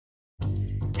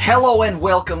Hello and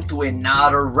welcome to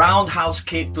another Roundhouse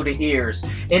Kick to the Ears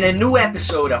in a new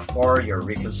episode of For Your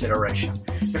Reconsideration,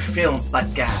 the film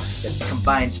podcast that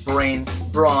combines brain,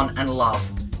 brawn and love,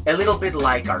 a little bit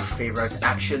like our favorite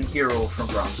action hero from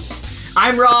Brussels.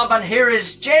 I'm Rob and here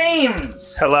is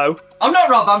James! Hello. I'm not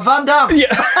Rob, I'm Van Damme! Yeah,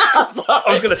 I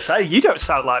was going to say, you don't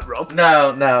sound like Rob.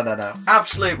 No.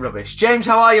 Absolute rubbish. James,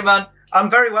 how are you, man?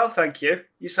 I'm very well, thank you.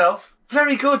 Yourself?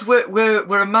 Very good.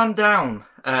 We're a man down.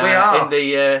 We are. In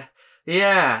the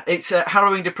it's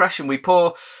harrowing depression.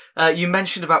 You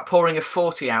mentioned about pouring a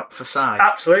 40 out for Si.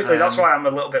 Absolutely. That's why I'm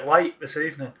a little bit late this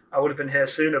evening. I would have been here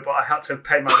sooner, but I had to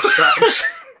pay my respects.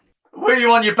 Were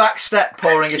you on your back step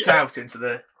pouring it out into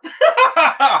the...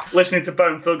 Listening to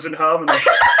Bone Thugs and Harmony.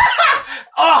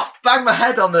 Oh, bang my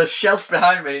head on the shelf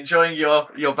behind me, enjoying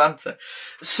your banter.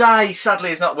 Si,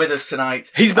 sadly, is not with us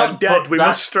tonight. He's not dead, we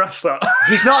must stress that.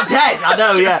 He's not dead, I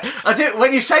know, yeah. I do.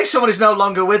 When you say someone is no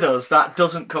longer with us, that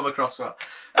doesn't come across well.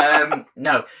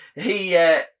 No, he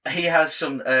has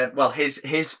some,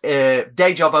 his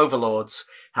day job overlords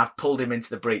have pulled him into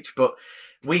the breach, but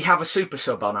we have a super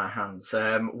sub on our hands.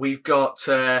 We've got...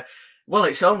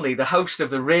 it's only the host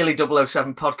of the Really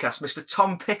 007 podcast, Mr.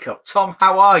 Tom Pickup. Tom,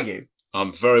 how are you?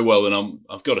 I'm very well, and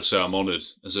I've got to say I'm honoured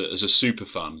as a super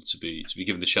fan to be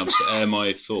given the chance to air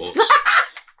my thoughts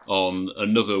on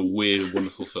another weird,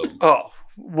 wonderful film. Oh,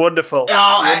 wonderful!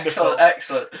 Oh, wonderful.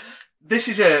 excellent! This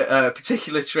is a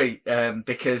particular treat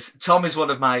because Tom is one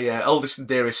of my oldest and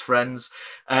dearest friends.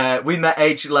 We met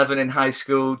age 11 in high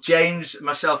school. James,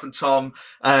 myself, and Tom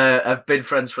have been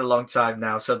friends for a long time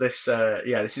now. So this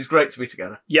is great to be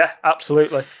together. Yeah,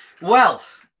 absolutely. Well.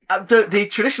 The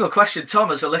traditional question,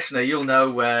 Tom, as a listener, you'll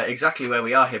know exactly where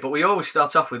we are here, but we always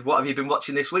start off with what have you been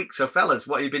watching this week? So, fellas,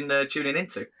 what have you been tuning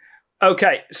into?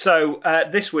 Okay, so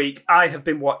this week I have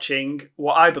been watching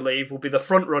what I believe will be the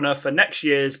front runner for next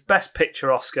year's Best Picture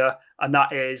Oscar, and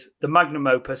that is the magnum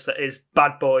opus that is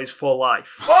Bad Boys for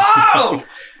Life. Whoa!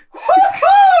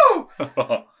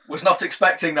 Woo-hoo! Was not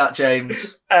expecting that,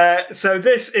 James. So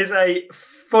this is a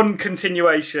fun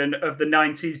continuation of the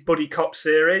 90s buddy cop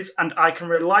series, and I can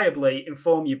reliably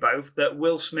inform you both that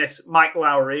Will Smith's Mike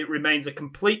Lowry remains a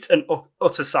complete and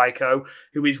utter psycho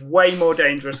who is way more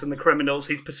dangerous than the criminals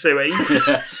he's pursuing.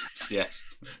 Yes.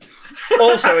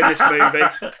 Also in this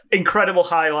movie, incredible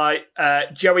highlight,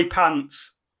 Joey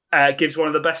Pants gives one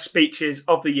of the best speeches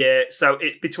of the year, so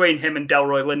it's between him and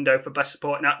Delroy Lindo for Best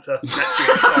Supporting Actor next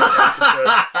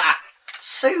year.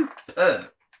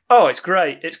 Superb. Oh, it's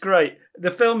great. It's great.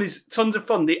 The film is tons of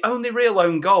fun. The only real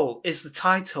own goal is the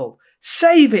title.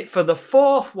 Save it for the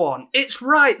fourth one. It's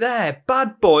right there.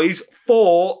 Bad Boys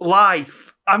for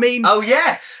Life. I mean... Oh,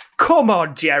 yes. Come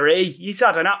on, Jerry. He's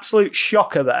had an absolute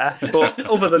shocker there. But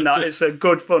other than that, it's a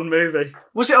good, fun movie.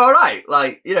 Was it all right?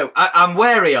 Like, I'm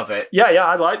wary of it. Yeah,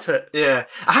 I liked it. Yeah.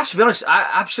 I have to be honest, I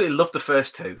absolutely loved the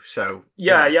first two, so...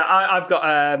 Yeah. I've got...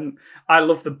 I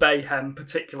love the Bayhem,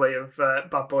 particularly of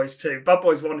Bad Boys 2. Bad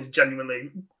Boys 1 is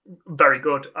genuinely very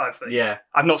good, I think. Yeah.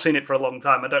 I've not seen it for a long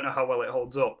time. I don't know how well it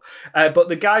holds up. But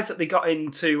the guys that they got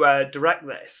in to direct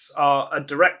this are a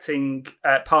directing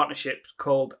partnership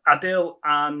called Adil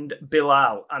and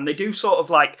Bilal. And they do sort of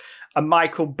like a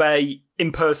Michael Bay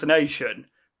impersonation,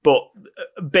 but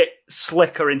a bit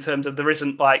slicker in terms of there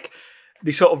isn't like...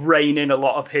 They sort of rein in a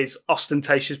lot of his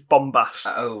ostentatious bombast.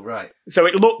 Oh, right. So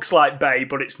it looks like Bay,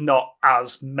 but it's not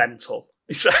as mental,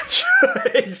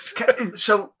 essentially.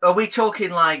 So are we talking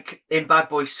like in Bad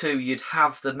Boys 2, you'd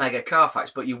have the mega car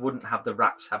fights, but you wouldn't have the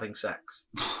rats having sex?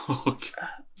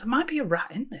 There might be a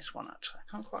rat in this one, actually. I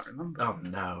can't quite remember. Oh,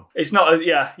 no. It's not,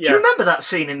 yeah. Do you remember that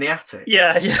scene in the attic?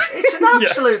 Yeah. It's an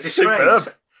absolute disgrace.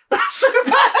 Superb!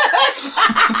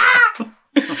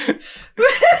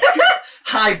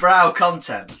 Highbrow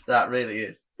content, that really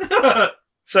is.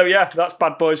 So yeah, that's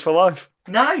Bad Boys for Life.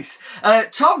 Nice.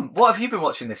 Tom, what have you been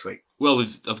watching this week? Well,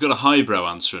 I've got a highbrow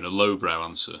answer and a lowbrow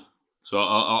answer. So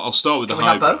I'll start with the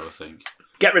highbrow, I think.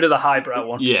 Get rid of the highbrow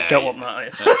one. Yeah. Don't want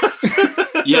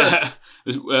that. Yeah.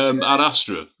 Ad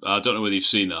Astra. I don't know whether you've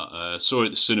seen that. Saw it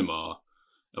at the cinema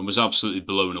and was absolutely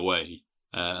blown away.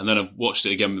 And then I've watched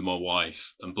it again with my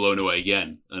wife and blown away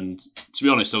again. And to be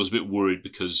honest, I was a bit worried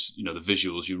because, the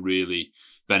visuals, you really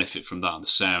benefit from that and the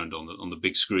sound on the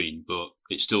big screen, but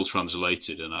it's still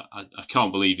translated. And I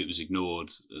can't believe it was ignored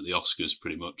at the Oscars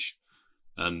pretty much.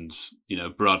 And,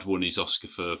 Brad won his Oscar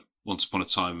for Once Upon a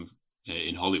Time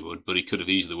in Hollywood, but he could have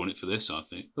easily won it for this, I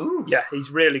think. Ooh. Yeah, he's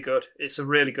really good. It's a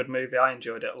really good movie. I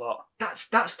enjoyed it a lot.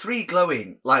 That's three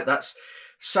glowing, that's...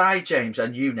 Si, James,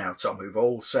 and you now, Tom, who've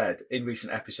all said in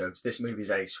recent episodes, this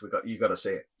movie's ace. You got to see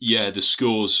it. Yeah, the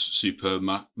score's superb.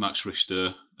 Max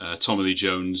Richter, Tommy Lee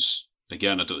Jones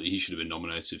again, I don't think he should have been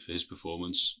nominated for his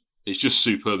performance. It's just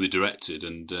superbly directed,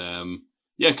 and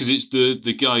because it's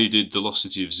the guy who did The Lost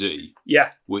City of Z.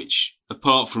 Yeah. Which,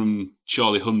 apart from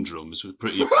Charlie Humdrum, is a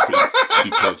pretty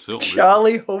superb film.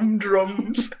 Charlie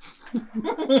Humdrums.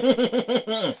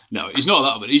 No, he's not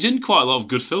that, but he's in quite a lot of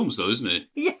good films, though, isn't he?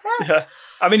 Yeah.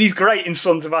 I mean, he's great in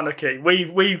Sons of Anarchy.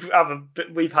 We've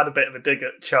had a bit of a dig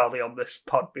at Charlie on this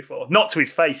pod before. Not to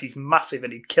his face, he's massive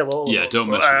and he'd kill all of Yeah, them.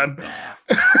 don't mess with him.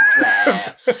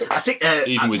 I think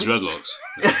Even with dreadlocks.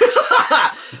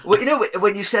 well, you know,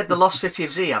 when you said The Lost City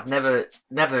of Z, I've never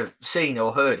seen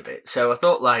or heard of it. So I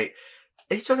thought, like,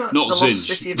 are you talking about Not The Zinj. Lost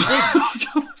City of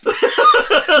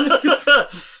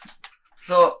Z?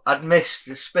 Thought I'd missed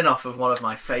a spin-off of one of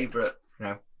my favourite,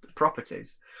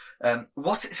 properties. So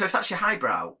if that's your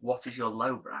highbrow, what is your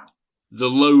lowbrow? The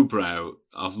lowbrow,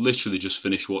 I've literally just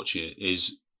finished watching it,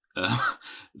 is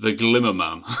The Glimmer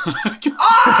Man.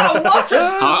 Oh, what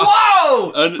a...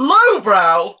 Whoa! And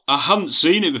Lowbrow? I hadn't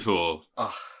seen it before.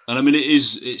 Oh, And I mean,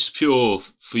 it's pure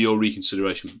for your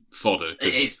reconsideration fodder.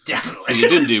 it is definitely. Because it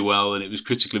didn't do well and it was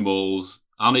critically mauled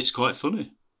and it's quite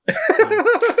funny.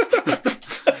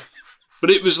 But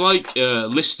it was like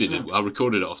listed, I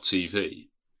recorded it off TV,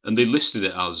 and they listed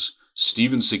it as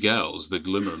Steven Seagal's The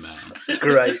Glimmer Man.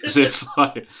 Great. As if,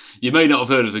 like, you may not have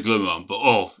heard of The Glimmer Man, but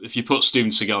if you put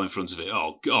Steven Seagal in front of it,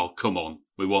 come on,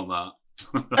 we want that.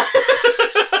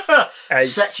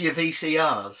 Set your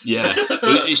VCRs. Yeah,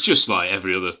 but it's just like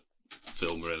every other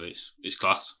film, really. It's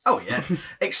class. Oh, yeah.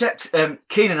 Except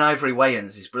Keenan Ivory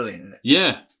Wayans is brilliant, isn't it?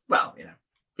 Yeah. Well,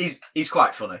 he's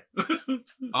quite funny.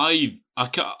 I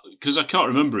can't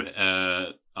remember it.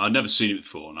 I'd never seen it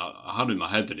before, and I had in my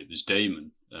head that it was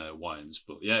Damon Wayans,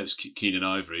 but yeah, it was Keenan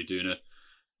Ivory doing a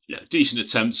decent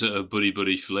attempt at a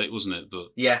buddy flick, wasn't it?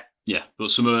 But yeah,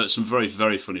 but some very,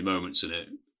 very funny moments in it.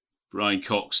 Brian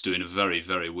Cox doing a very,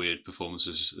 very weird performance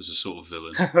as a sort of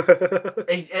villain.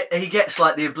 he gets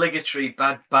like the obligatory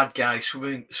bad guy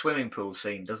swimming pool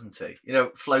scene, doesn't he?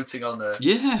 Floating on a...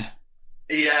 Yeah,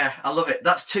 I love it.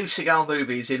 That's 2 Seagal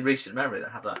movies in recent memory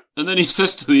that have that. And then he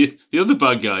says to the other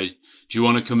bad guy, "Do you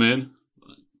want to come in?"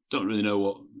 Don't really know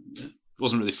what... It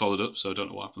wasn't really followed up, so I don't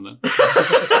know what happened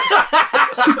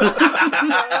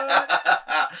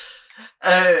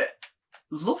then.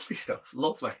 Lovely stuff,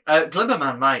 lovely.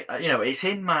 Glimmerman might, it's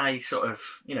in my sort of,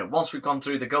 once we've gone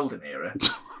through the golden era,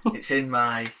 it's in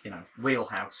my,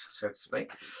 wheelhouse, so to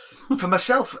speak. For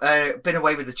myself, been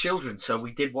away with the children, so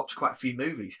we did watch quite a few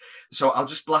movies. So I'll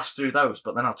just blast through those,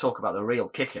 but then I'll talk about the real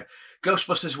kicker.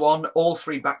 Ghostbusters 1, all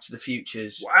 3 Back to the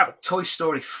Futures. Wow. Toy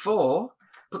Story 4.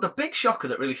 But the big shocker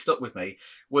that really stuck with me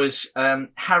was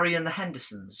Harry and the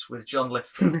Hendersons with John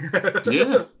Lithgow.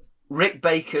 Yeah. Rick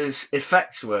Baker's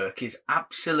effects work is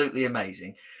absolutely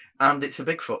amazing. And it's a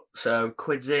Bigfoot, so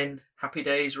quids in, happy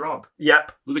days, Rob.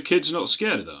 Yep. Were the kids not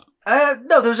scared of that?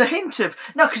 No, there was a hint of...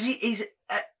 No, because he's...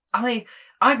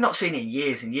 I've not seen it in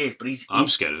years and years, but I'm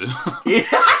scared of him.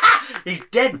 He's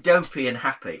dead dopey and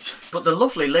happy. But the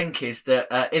lovely link is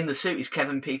that in the suit is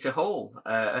Kevin Peter Hall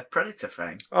of Predator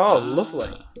fame. Oh,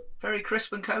 lovely. Very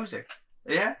crisp and cosy.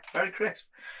 Yeah, very crisp.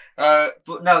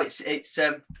 But no, it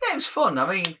was fun. I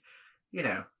mean,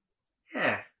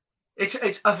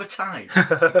 it's of a time.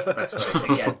 That's the best way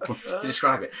again to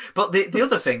describe it. But the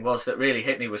other thing was that really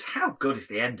hit me was how good is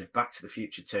the end of Back to the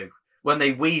Future 2? When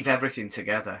they weave everything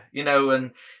together,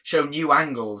 and show new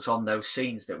angles on those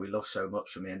scenes that we love so much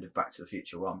from the end of Back to the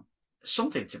Future 1.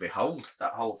 Something to behold,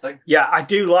 that whole thing. Yeah, I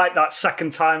do like that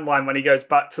second timeline when he goes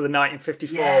back to the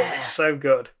 1954. Yeah. It's so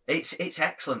good. It's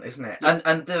excellent, isn't it? Yeah.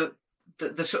 And the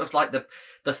sort of like the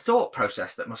thought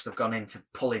process that must have gone into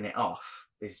pulling it off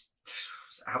is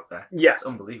out there. Yeah. It's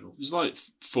unbelievable. It was like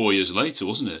 4 years later,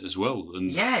 wasn't it, as well?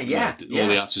 And yeah. All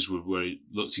the actors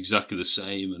looked exactly the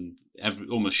same and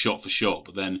almost shot for shot,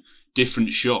 but then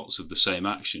different shots of the same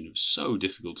action. It was so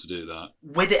difficult to do that.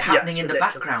 With it happening in the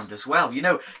background as well.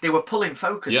 They were pulling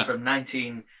focus from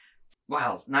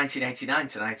 1989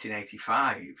 to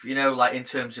 1985, like in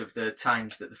terms of the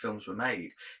times that the films were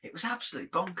made. It was absolutely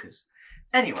bonkers.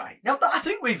 Anyway, now I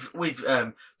think we've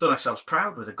done ourselves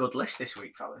proud with a good list this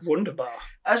week, fellas. Wonderbar.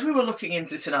 As we were looking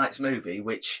into tonight's movie,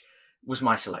 which was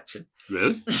my selection.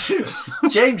 Really?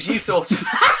 James, you thought...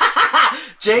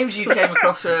 James, you came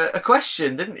across a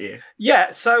question, didn't you? Yeah,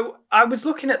 so I was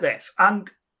looking at this, and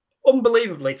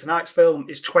unbelievably, tonight's film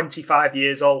is 25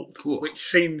 years old, which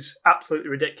seems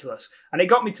absolutely ridiculous. And it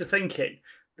got me to thinking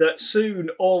that soon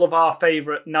all of our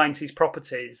favourite 90s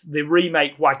properties, the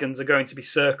remake wagons are going to be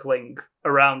circling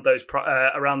around those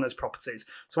properties.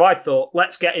 So I thought,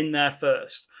 let's get in there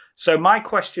first. So my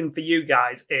question for you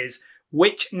guys is,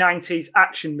 Which 90s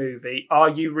action movie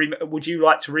would you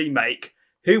like to remake?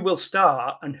 Who will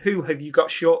star and who have you got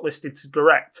shortlisted to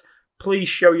direct? Please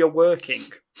show your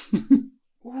working.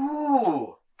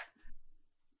 Ooh.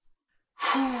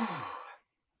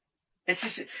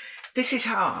 This is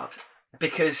hard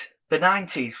because the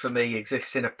 90s for me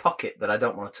exists in a pocket that I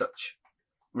don't want to touch.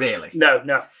 Really?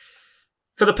 No.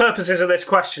 For the purposes of this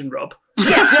question, Rob.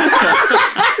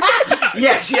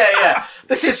 Yes, yeah.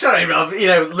 This is sorry, Rob.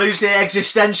 Lose the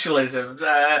existentialism.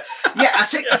 I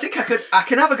think I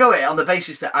can have a go at it on the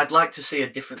basis that I'd like to see a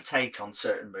different take on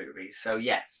certain movies. So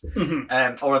yes,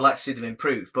 or I'd like to see them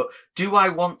improve. But do I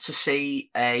want to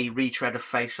see a retread of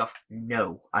Face Off?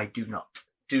 No, I do not.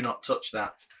 Do not touch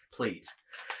that, please.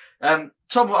 Tom,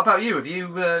 what about you? Have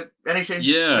you anything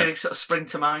really sort of spring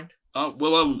to mind?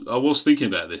 Well, I was thinking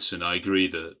about this, and I agree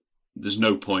that there's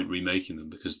no point remaking them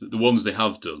because the ones they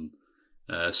have done,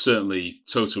 certainly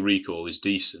Total Recall is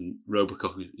decent,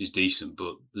 Robocop is decent,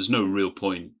 but there's no real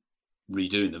point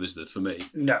redoing them, is there, for me?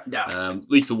 No.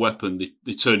 Lethal Weapon,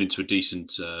 they turned into a decent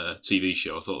TV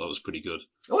show. I thought that was pretty good.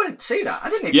 Oh, I didn't see that. I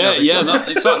didn't even know.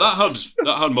 In fact, that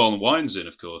had Marlon Wayans in,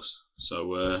 of course.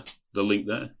 So the link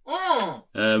there.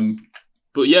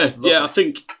 But I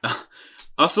think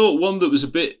I thought one that was a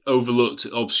bit overlooked,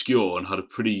 obscure, and had a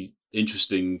pretty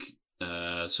interesting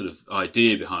sort of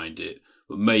idea behind it,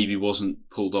 but maybe wasn't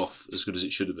pulled off as good as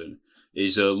it should have been,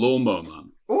 is Lawnmower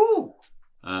Man. Ooh!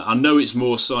 I know it's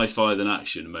more sci-fi than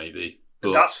action, maybe.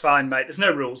 But that's fine, mate. There's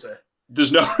no rules here.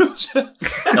 There's no rules.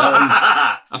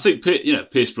 I think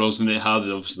Pierce Brosnan it had,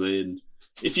 obviously, and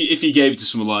if you gave it to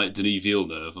someone like Denis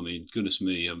Villeneuve, I mean, goodness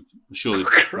me, I'm sure they'd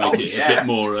make it a bit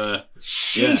more.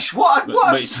 Sheesh!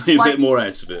 Makes a bit more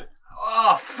out of it.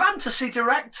 Oh, fantasy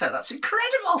director! That's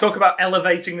incredible. Talk about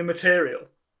elevating the material.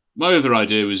 My other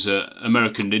idea was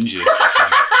American Ninja.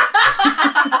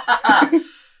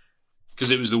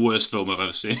 Because it was the worst film I've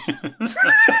ever seen.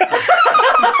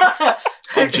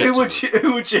 Who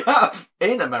would you have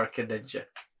in American Ninja?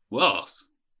 Well,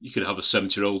 you could have a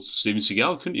 70-year-old Steven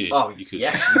Seagal, couldn't you? Oh, you could,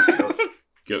 yes, you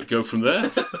could. Go from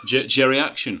there. Jerry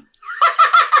Action.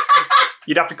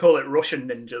 You'd have to call it Russian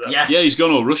Ninja, though. Yes. Yeah, he's gone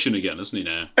all Russian again, hasn't he,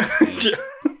 now?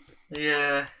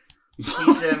 Yeah.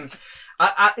 He's,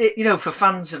 for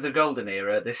fans of the golden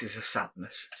era, this is a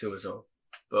sadness to us all.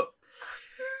 But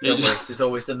don't worry, there's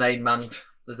always the main man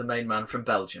from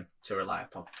Belgium to rely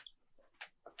upon.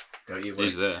 Don't you worry.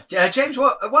 He's there. James,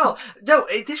 what? Well, no,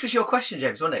 this was your question,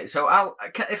 James, wasn't it? So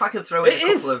if I could throw in a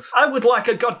couple of... I would like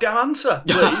a goddamn answer,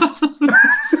 please.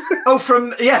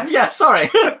 Sorry.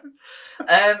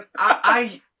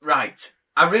 I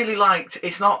really liked.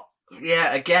 It's not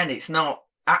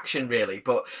action really,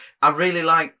 but I really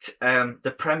liked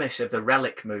the premise of the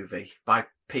Relic movie by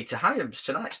Peter Hyams,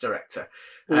 tonight's director.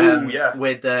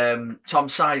 With Tom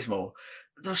Sizemore.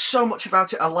 There was so much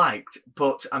about it I liked,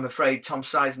 but I'm afraid Tom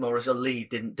Sizemore as a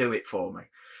lead didn't do it for me.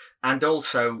 And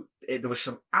also, there was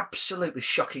some absolutely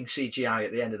shocking CGI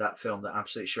at the end of that film that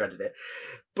absolutely shredded it.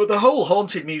 But the whole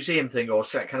haunted museum thing, or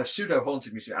kind of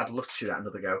pseudo-haunted museum, I'd love to see that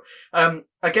another go.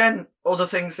 Again, other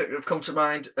things that have come to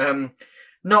mind.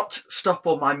 Not Stop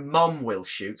or My Mom Will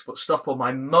Shoot, but Stop or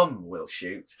My Mum Will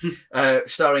Shoot,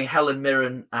 starring Helen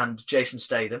Mirren and Jason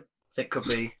Statham. I think could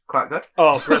be quite good.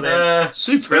 Oh, brilliant.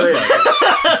 Super brilliant.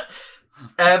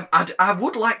 I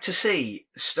would like to see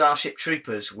Starship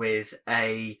Troopers with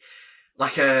a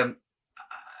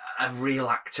real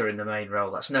actor in the main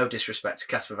role. That's no disrespect to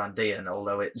Casper Van Dien,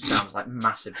 although it sounds like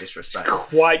massive disrespect.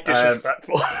 Quite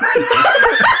disrespectful.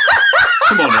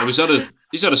 Come on, now, he's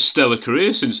had a stellar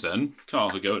career since then.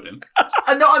 Can't have a go at him.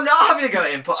 I'm not having a go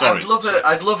at him, but Sorry.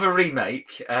 I'd love a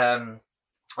remake.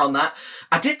 On that,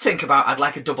 I did think about I'd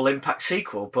like a Double Impact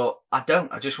sequel, but I don't.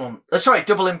 I just want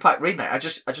Double Impact remake. I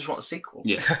just want a sequel.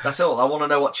 Yeah, that's all. I want to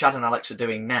know what Chad and Alex are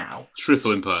doing now.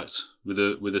 Triple Impact with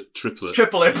a triplet.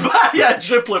 Triple Impact, yeah,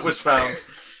 triplet was found.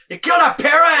 You killed our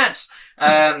parents.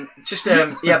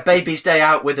 Baby's Day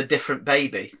Out with a different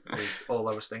baby is all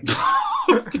I was thinking.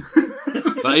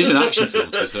 That is an action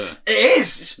film, to be fair. It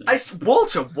is. It's wall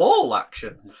to wall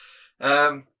action.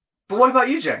 But what about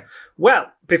you, James?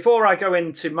 Well, before I go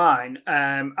into mine,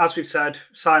 as we've said,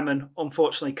 Simon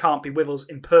unfortunately can't be with us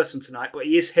in person tonight, but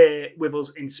he is here with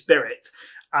us in spirit.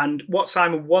 And what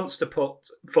Simon wants to put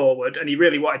forward, and he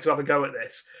really wanted to have a go at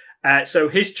this, so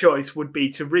his choice would be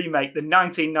to remake the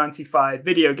 1995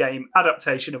 video game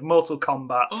adaptation of Mortal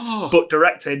Kombat, but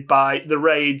directed by The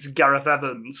Raid's Gareth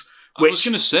Evans, I was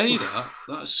going to say that.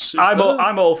 That's super.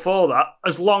 I'm all for that,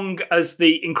 as long as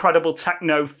the incredible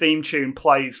techno theme tune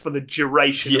plays for the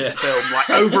duration of the film, like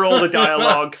over all the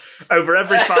dialogue, over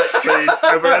every fight scene,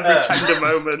 over every tender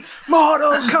moment.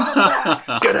 Mortal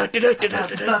Kombat!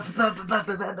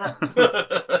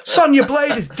 Sonya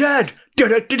Blade is dead!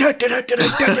 We're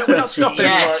not stopping.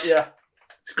 Yes. Yeah.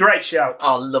 It's a great shout.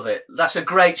 Oh, love it. That's a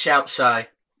great shout, Si.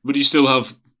 Would you still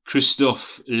have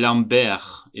Christophe Lambert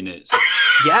in it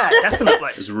Yeah,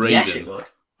 definitely. as Raiden? Yes, it would.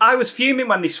 I was fuming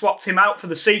when they swapped him out for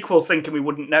the sequel, thinking we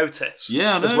wouldn't notice.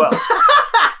 Yeah, I know. as well.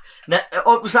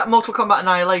 Was that Mortal Kombat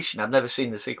Annihilation? I've never seen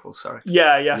the sequel, sorry.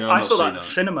 Yeah. No, I I've saw not that in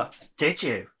seen the that. cinema. Did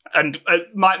you? And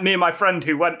me and my friend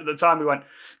who went at the time, we went,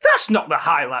 that's not the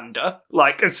Highlander.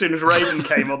 Like, as soon as Raiden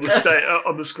came on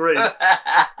the screen.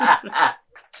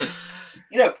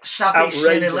 You know, savvy Outrageous.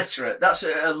 sin illiterate. That's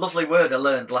a lovely word I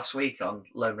learned last week on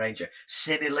Lone Ranger.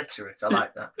 Sin illiterate. I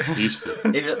like that.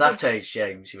 Beautiful. Even at that age,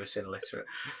 James, you were sin illiterate.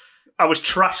 I was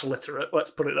trash literate,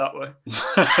 let's put it that way.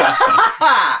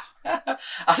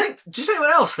 I think, does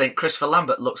anyone else think Christopher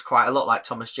Lambert looks quite a lot like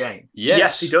Thomas Jane?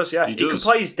 Yes, he does, yeah. He can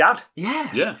play his dad.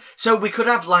 Yeah. Yeah. So we could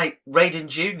have, like, Raiden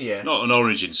Jr. Not an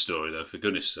origin story, though, for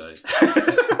goodness sake.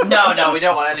 No, we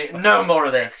don't want any. No more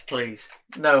of this, please.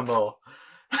 No more.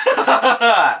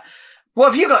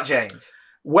 What have you got, James?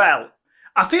 Well,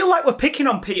 I feel like we're picking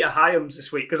on Peter Hyams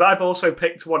this week, because I've also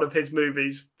picked one of his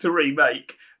movies to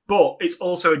remake, but it's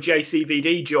also a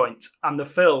JCVD joint, and the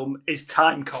film is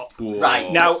Time Cop. Whoa. Right.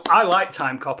 Now, I like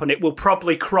Time Cop, and it will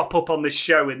probably crop up on this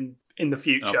show in the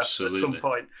future Absolutely. at some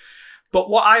point. But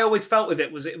what I always felt with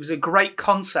it was a great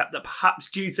concept that perhaps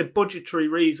due to budgetary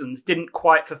reasons didn't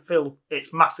quite fulfill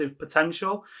its massive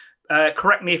potential.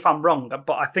 Correct me if I'm wrong,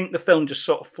 but I think the film just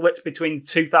sort of flipped between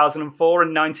 2004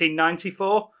 and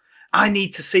 1994. I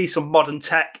need to see some modern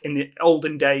tech in the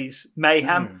olden days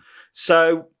mayhem.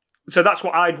 So that's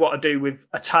what I'd want to do with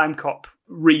a Time Cop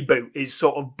reboot, is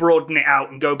sort of broaden it out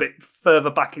and go a bit further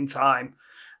back in time.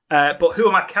 But who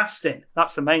am I casting?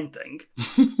 That's the main thing.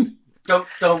 Don't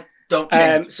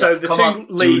change. So the Come two on.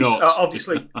 leads Do not. are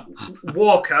obviously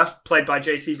Walker, played by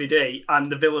JCVD, and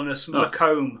the villainous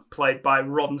Macomb, played by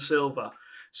Ron Silver.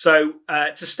 So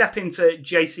to step into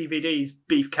JCVD's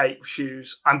beefcake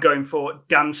shoes, I'm going for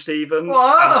Dan Stevens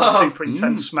as the super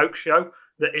intense smoke show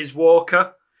that is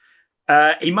Walker.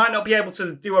 He might not be able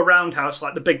to do a roundhouse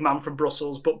like the big man from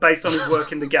Brussels, but based on his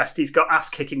work in The Guest, he's got ass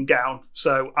kicking down.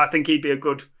 So I think he'd be a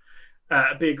good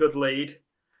lead.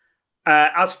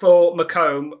 As for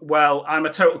Macomb, well, I'm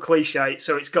a total cliche,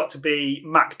 so it's got to be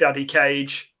Mac Daddy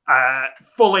Cage,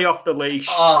 fully off the leash,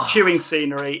 chewing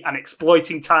scenery and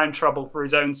exploiting time travel for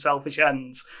his own selfish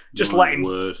ends. Just let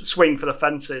him swing for the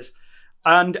fences.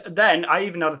 And then I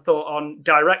even had a thought on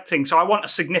directing. So I want a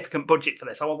significant budget for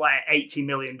this. I want like an $80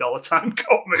 million Time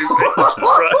Cop movie.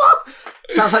 Right.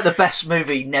 Sounds like the best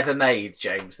movie never made,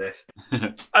 James, this.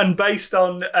 And based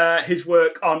on his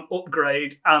work on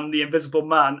Upgrade and The Invisible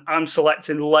Man, I'm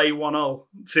selecting Lee Whannell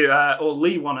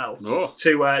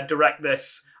to direct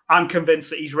this. I'm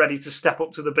convinced that he's ready to step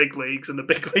up to the big leagues, and the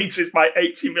big leagues is my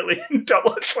 $80 million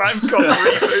Time Cop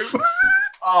reboot.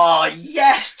 Oh,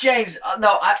 yes, James.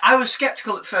 No, I was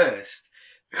sceptical at first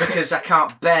because I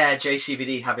can't bear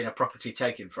JCVD having a property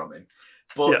taken from him.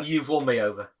 But you've won me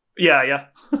over. Yeah.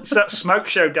 It's that smoke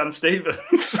show, Dan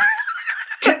Stevens.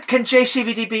 Can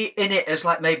JCVD be in it as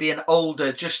like maybe an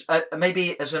older,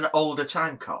 maybe as an older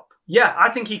Time Cop? Yeah, I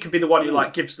think he could be the one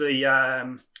who gives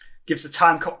the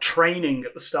Time Cop training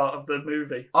at the start of the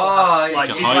movie. He's like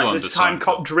the Time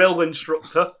Cop drill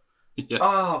instructor. Yeah.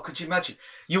 Oh, could you imagine?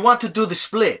 You want to do the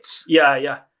splits?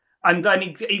 Yeah. And then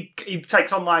he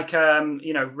takes on like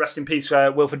rest in peace,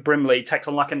 Wilford Brimley takes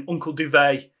on like an Uncle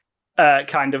Duvet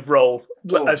kind of role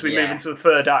as we move into the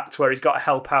third act, where he's got to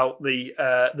help out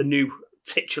the new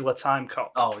titular Time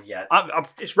Cop. Oh yeah,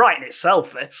 it's writing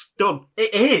itself. This done.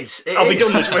 It is. I'll be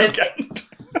done this weekend.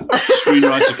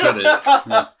 Screenwriter credit.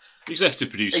 Yeah. Executive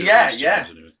producer.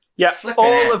 Yeah,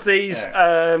 all of these,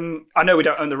 I know we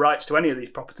don't own the rights to any of these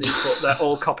properties, but they're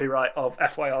all copyright of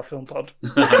FYR Film Pod.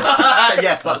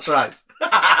 Yes, that's right.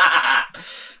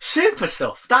 Super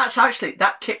stuff.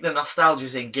 That kicked the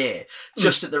nostalgias in gear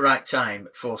just at the right time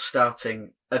for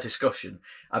starting a discussion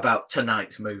about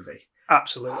tonight's movie.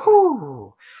 Absolutely.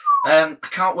 I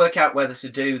can't work out whether to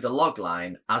do the log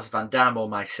line as Van Damme or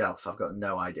myself. I've got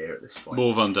no idea at this point.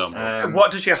 More Van Damme. What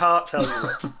does your heart tell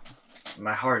you?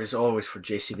 My heart is always for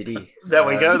JCVD. There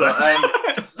we go, then.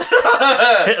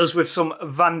 Hit us with some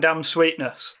Van Damme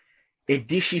sweetness. A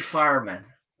dishy fireman.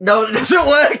 No, it doesn't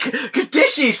work, because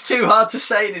dishy is too hard to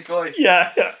say in his voice.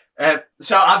 Yeah.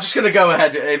 So I'm just going to go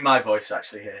ahead in my voice,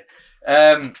 actually, here.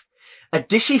 A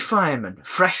dishy fireman,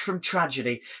 fresh from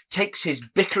tragedy, takes his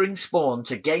bickering spawn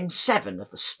to Game 7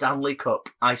 of the Stanley Cup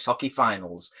Ice Hockey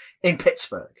Finals in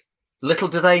Pittsburgh. Little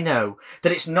do they know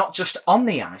that it's not just on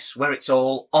the ice where it's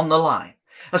all on the line,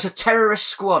 as a terrorist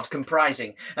squad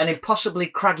comprising an impossibly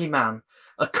craggy man,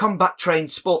 a combat-trained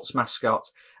sports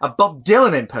mascot, a Bob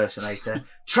Dylan impersonator,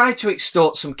 tried to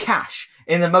extort some cash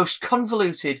in the most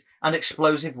convoluted and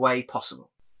explosive way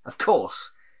possible. Of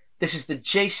course, this is the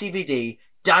JCVD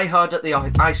Die Hard at the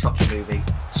Ice Hockey movie,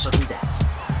 Sudden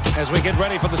Death. As we get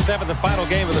ready for the 7th and final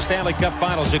game of the Stanley Cup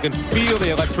Finals, you can feel the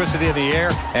electricity in the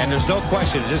air, and there's no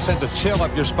question, it just sends a chill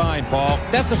up your spine, Paul.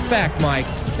 That's a fact, Mike.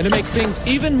 And to make things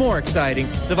even more exciting,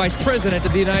 the Vice President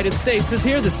of the United States is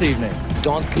here this evening.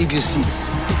 Don't leave your seats.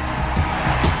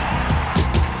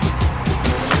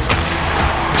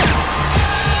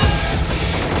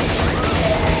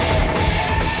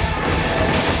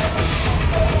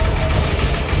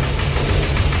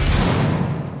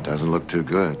 Doesn't look too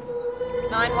good.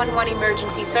 911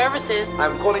 Emergency Services.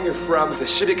 I'm calling you from the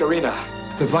Civic Arena.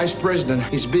 The Vice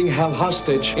President is being held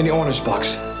hostage in the owner's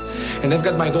box. And they've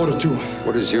got my daughter, too.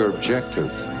 What is your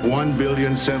objective?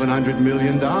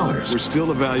 $1,700,000,000. We're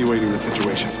still evaluating the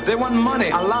situation. They want money,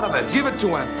 a lot of it. Give it to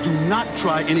them. Do not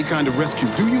try any kind of rescue.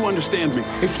 Do you understand me?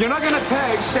 If you're not gonna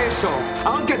pay, say so.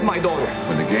 I'll get my daughter.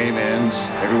 When the game ends,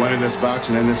 everyone in this box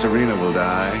and in this arena will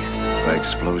die by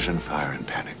explosion, fire, and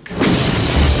panic.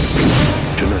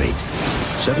 Tonight,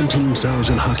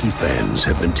 17,000 hockey fans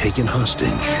have been taken hostage.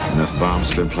 Enough bombs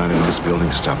have been planted in this building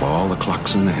to stop all the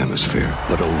clocks in the hemisphere.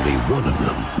 But only one of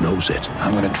them knows it.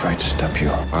 I'm gonna try to stop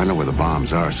you. I know where the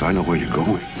bombs are, so I know where you're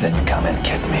going. Then come and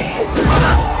get me.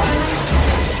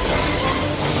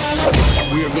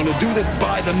 We are going to do this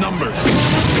by the numbers.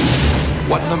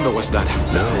 What number was that?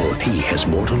 Now he has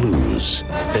more to lose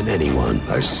than anyone.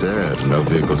 I said, no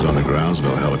vehicles on the grounds,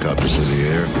 no helicopters in the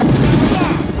air.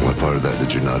 What part of that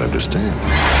did you not understand?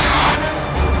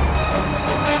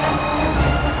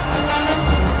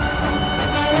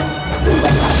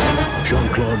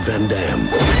 Jean-Claude Van Damme.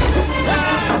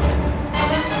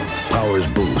 Powers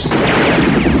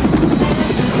Booth.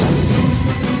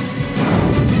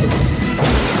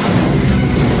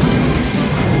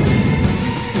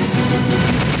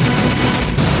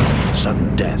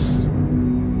 Sudden Death.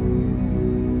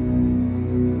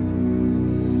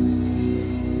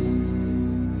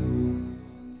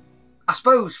 I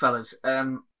suppose, fellas,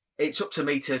 it's up to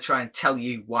me to try and tell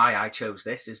you why I chose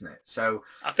this, isn't it? So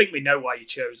I think we know why you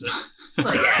chose it.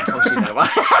 well, yeah, of course you know why.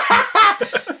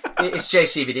 It's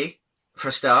JCVD for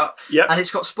a start, Yep. and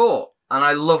it's got sport, and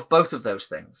I love both of those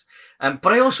things.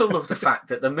 But I also love the fact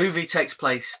that the movie takes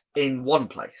place in one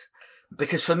place,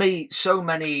 because for me, so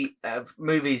many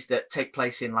movies that take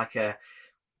place in like a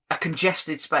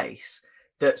congested space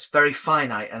that's very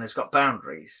finite and has got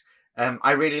boundaries,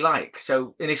 I really like.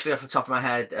 So initially off the top of my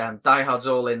head, Die Hard's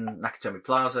all in Nakatomi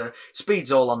Plaza,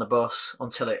 Speed's all on the bus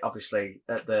until it obviously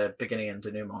at the beginning and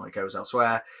denouement it goes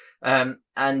elsewhere.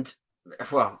 And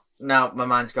well, now my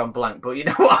mind's gone blank, but you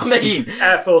know what I mean.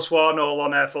 Air Force One, all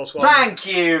on Air Force One. Thank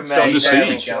you, mate. Under there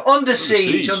Siege. we go. Under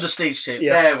Siege 2.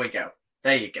 Yeah. There we go.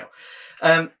 There you go.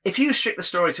 If you restrict the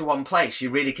story to one place, you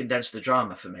really condense the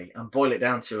drama for me and boil it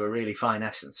down to a really fine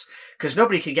essence. Because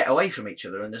nobody can get away from each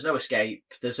other and there's no escape.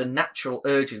 There's a natural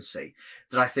urgency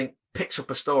that I think picks up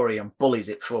a story and bullies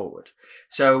it forward.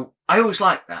 So I always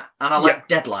like that. And I like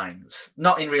deadlines.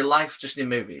 Not in real life, just in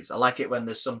movies. I like it when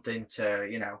there's something to,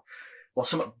 well,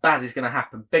 something bad is going to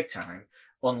happen big time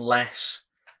unless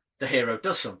the hero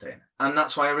does something. And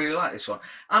that's why I really like this one.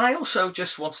 And I also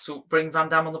just wanted to bring Van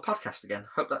Damme on the podcast again.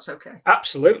 Hope that's okay.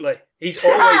 Absolutely. He's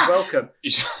always welcome.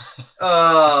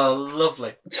 Oh,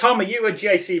 lovely. Tom, are you a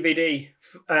JCVD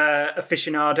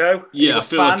aficionado? Yeah, Are you a I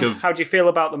feel fan? like I've- How do you feel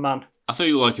about the man? I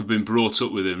feel like I've been brought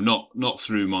up with him, not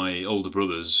through my older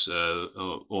brothers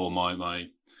or my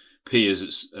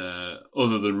peers,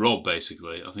 other than Rob.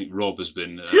 Basically, I think Rob has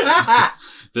been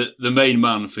the main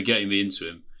man for getting me into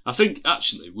him. I think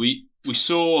actually we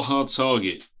saw Hard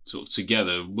Target sort of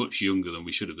together, much younger than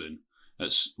we should have been,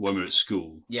 when we were at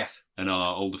school. Yes. And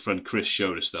our older friend Chris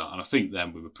showed us that, and I think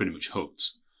then we were pretty much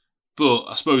hooked. But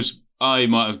I suppose I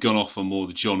might have gone off on more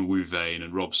the John Woo vein,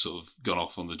 and Rob's sort of gone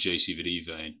off on the JCVD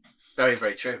vein. Very,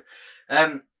 very true.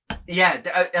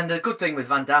 Yeah, and the good thing with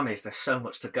Van Damme is there's so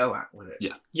much to go at with it.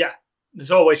 Yeah. Yeah,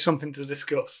 there's always something to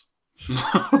discuss.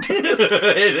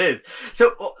 It is.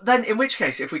 So then, in which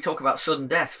case, if we talk about sudden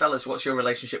death, fellas, what's your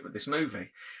relationship with this movie?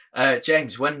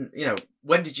 James, when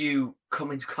did you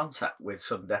come into contact with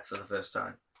sudden death for the first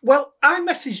time? Well, I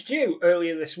messaged you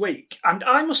earlier this week, and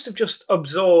I must have just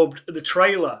absorbed the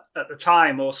trailer at the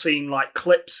time or seen like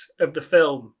clips of the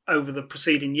film over the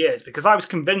preceding years, because I was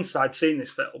convinced I'd seen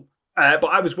this film, but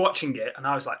I was watching it and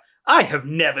I was like, I have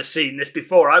never seen this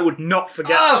before. I would not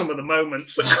forget some of the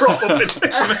moments that crop up in this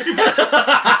movie.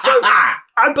 So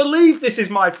I believe this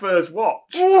is my first watch.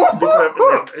 To be perfectly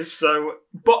honest. So,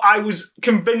 but I was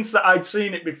convinced that I'd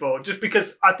seen it before, just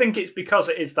because I think it's because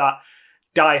it is that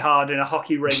Die Hard in a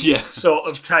hockey rink sort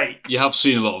of take. You have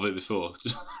seen a lot of it before.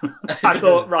 I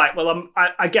thought, right, well,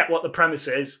 I get what the premise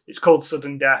is. It's called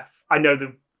Sudden Death. I know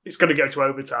it's going to go to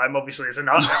overtime. Obviously, it's an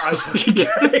ice hockey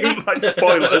game. Like,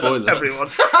 spoilers, everyone.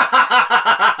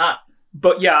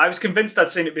 But yeah, I was convinced I'd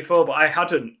seen it before, but I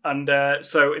hadn't. And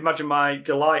so imagine my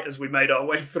delight as we made our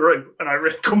way through, and I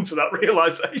really come to that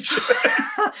realisation.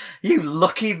 You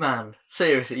lucky man.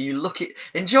 Seriously, you lucky.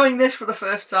 Enjoying this for the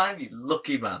first time? You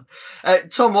lucky man.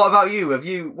 Tom, what about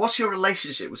you? What's your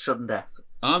relationship with Sudden Death?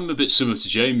 I'm a bit similar to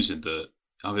James in that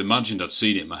I've imagined I'd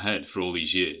seen it in my head for all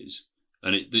these years.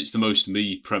 And it's the most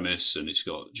me premise, and it's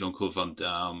got Jean-Claude Van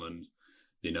Damme and,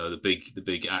 you know, the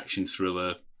big action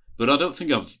thriller. But I don't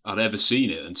think I'd ever seen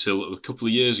it until a couple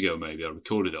of years ago, maybe. I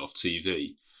recorded it off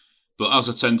TV. But as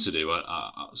I tend to do,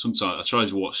 sometimes I try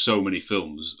to watch so many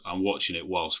films. I'm watching it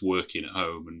whilst working at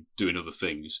home and doing other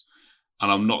things.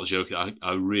 And I'm not joking,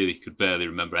 I really could barely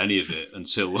remember any of it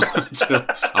until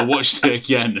I watched it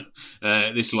again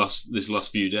this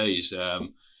last few days.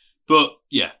 But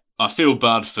yeah, I feel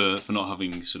bad for not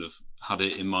having sort of had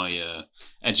it in my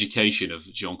education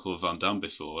of Jean-Claude Van Damme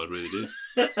before. I really do.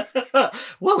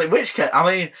 Well, in which case,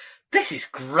 I mean, this is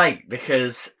great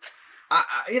because I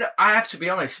have to be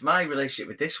honest. My relationship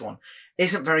with this one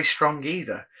isn't very strong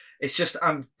either. It's just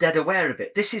I'm dead aware of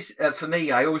it. This is for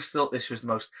me. I always thought this was the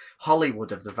most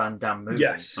Hollywood of the Van Damme movies.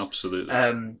 Yes, absolutely.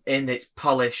 In its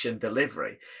polish and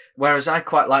delivery, whereas I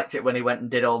quite liked it when he went and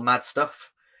did all mad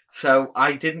stuff. So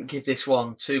I didn't give this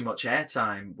one too much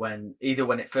airtime when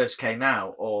it first came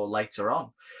out or later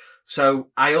on. So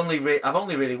I've only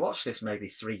really watched this maybe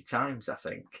 3 times, I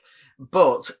think.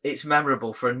 But it's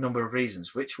memorable for a number of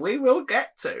reasons, which we will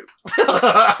get to.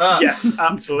 Yes,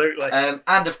 absolutely.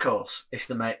 And of course, it's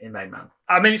the main man.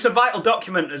 I mean, it's a vital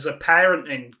document as a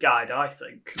parenting guide, I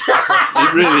think.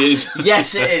 It really is.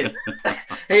 Yes, it is.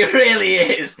 It really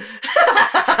is.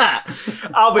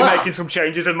 I'll be making some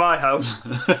changes in my house.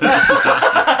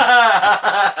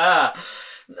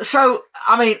 So,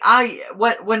 I mean,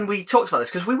 when we talked about this,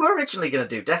 because we were originally going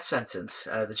to do Death Sentence,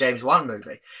 the James Wan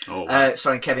movie,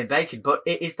 starring Kevin Bacon, but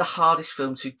it is the hardest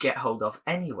film to get hold of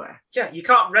anywhere. Yeah, you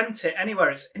can't rent it anywhere.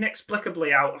 It's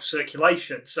inexplicably out of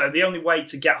circulation. So the only way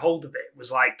to get hold of it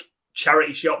was like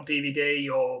charity shop DVD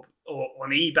or on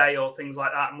eBay or things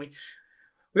like that. And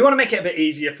we want to make it a bit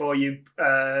easier for you,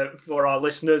 for our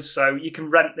listeners, so you can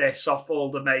rent this off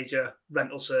all the major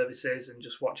rental services and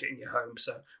just watch it in your home.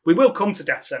 So we will come to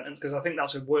Death Sentence because I think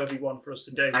that's a worthy one for us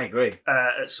to do. I agree.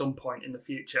 At some point in the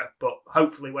future, but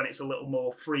hopefully when it's a little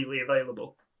more freely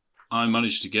available. I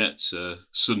managed to get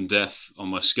Sudden Death on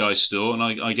my Sky store, and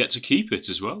I get to keep it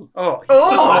as well.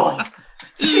 Oh,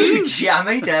 you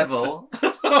jammy devil!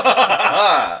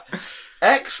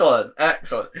 Excellent.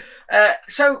 So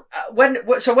when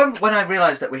I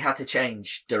realised that we had to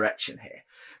change direction here,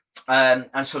 and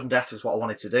Sudden Death was what I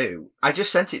wanted to do, I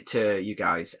just sent it to you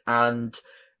guys, and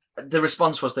the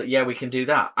response was that we can do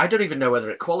that. I don't even know whether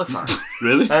it qualifies.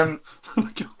 Really?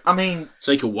 I mean,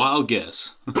 take a wild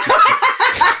guess.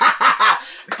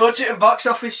 Budget and box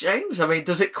office, James. I mean,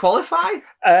 does it qualify?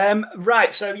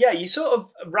 Right. So you sort of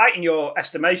right in your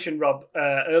estimation, Rob,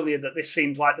 earlier that this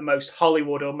seems like the most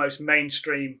Hollywood or most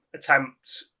mainstream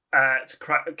attempt to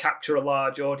capture a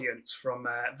large audience from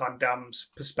Van Damme's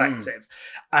perspective.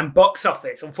 And box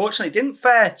office, unfortunately, didn't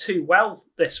fare too well,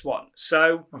 this one.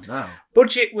 So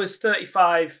budget was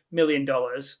 $35 million.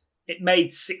 It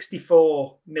made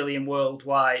 $64 million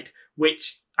worldwide,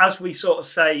 which, as we sort of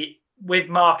say, with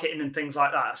marketing and things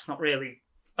like that, it's not really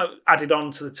added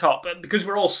on to the top. But because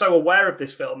we're all so aware of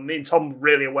this film, me and Tom were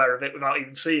really aware of it without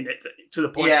even seeing it, to the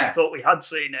point we thought we had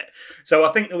seen it. So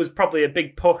I think there was probably a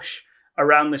big push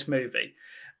around this movie.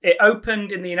 It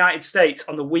opened in the United States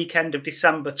on the weekend of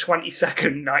December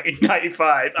 22nd,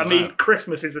 1995. I mean,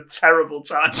 Christmas is a terrible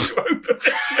time to open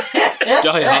this movie.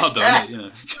 Die Hard, though, isn't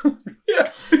it?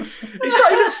 Yeah. It's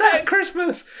not even set at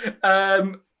Christmas.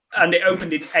 And it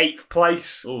opened in 8th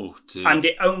place. Oh, dear. And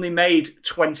it only made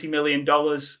 $20 million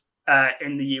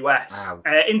in the US. Wow.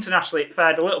 Internationally, it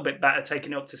fared a little bit better,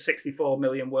 taking up to $64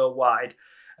 million worldwide.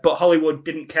 But Hollywood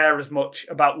didn't care as much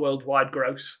about worldwide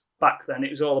gross back then.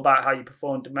 It was all about how you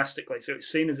performed domestically. So it's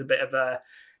seen as a bit of a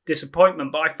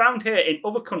disappointment. But I found here in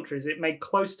other countries it made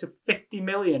close to 50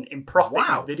 million in profit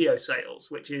in video sales,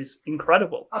 which is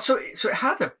incredible. Oh, so it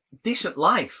had a decent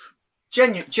life.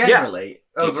 Generally,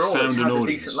 overall, it's had a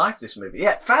decent life, this movie.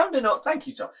 Yeah, thank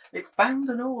you, Tom. It found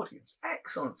an audience.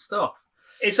 Excellent stuff.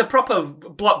 It's a proper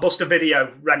blockbuster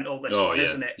video rental, this one,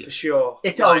 isn't it? Yeah. For sure.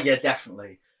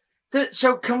 Definitely.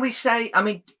 So can we say, I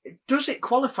mean, does it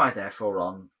qualify, therefore,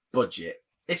 on budget?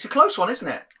 It's a close one, isn't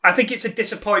it? I think it's a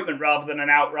disappointment rather than an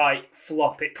outright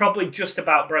flop. It probably just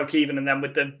about broke even, and then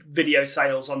with the video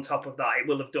sales on top of that, it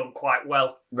will have done quite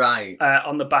well. Right.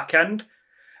 On the back end.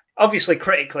 Obviously,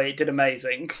 critically, it did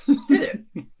amazing. Did it?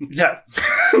 No.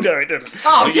 No, it didn't.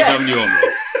 Oh, yeah.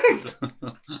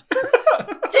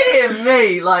 Dear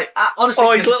me, like, honestly...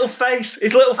 Oh, his little face. I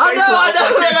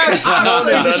know.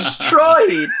 Absolutely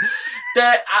destroyed.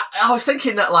 I was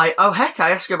thinking that, like, oh, heck,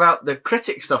 I ask about the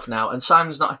critic stuff now, and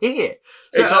Simon's not here.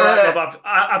 So, it's all right, Bob.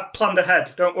 I've planned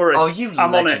ahead. Don't worry. Oh,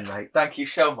 I'm legend, on it. Mate. Thank you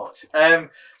so much.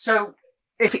 So,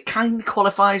 if it kind of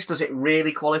qualifies, does it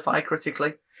really qualify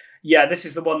critically? Yeah, this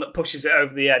is the one that pushes it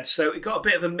over the edge. So it got a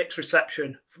bit of a mixed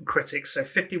reception from critics. So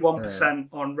 51%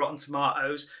 on Rotten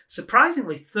Tomatoes.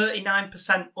 Surprisingly,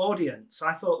 39% audience.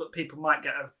 I thought that people might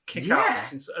get a kick out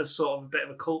of this as sort of a bit of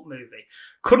a cult movie.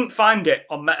 Couldn't find it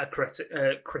on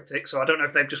Metacritic, so I don't know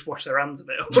if they've just washed their hands of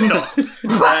it or not.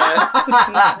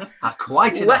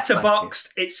 Letterboxd,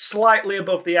 it's slightly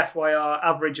above the FYR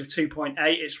average of 2.8.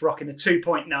 It's rocking a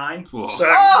 2.9. Whoa.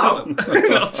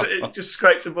 So it just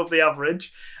scrapes above the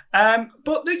average.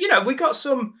 But, we got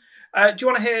some... do you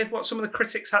want to hear what some of the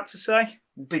critics had to say?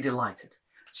 Be delighted.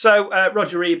 So,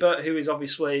 Roger Ebert, who is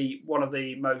obviously one of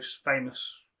the most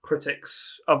famous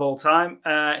critics of all time,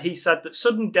 he said that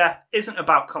sudden death isn't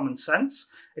about common sense.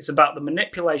 It's about the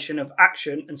manipulation of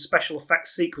action and special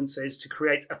effects sequences to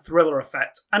create a thriller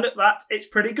effect. And at that, it's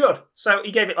pretty good. So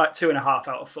he gave it like 2.5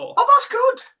 out of 4. Oh, that's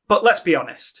good. But let's be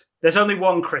honest. There's only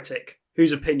one critic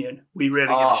whose opinion we really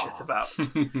give a shit about.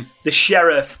 The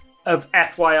sheriff of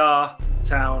FYR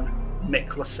town,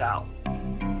 Mick LaSalle.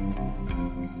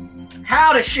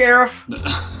 Howdy, Sheriff!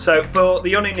 So, for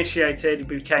the uninitiated, he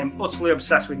became utterly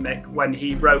obsessed with Mick when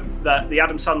he wrote that the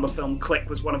Adam Sandler film Click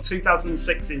was one of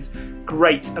 2006's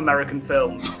great American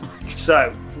films.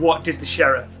 So, what did the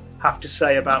sheriff have to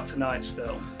say about tonight's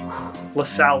film?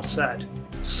 LaSalle said,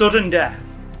 "Sudden Death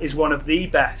is one of the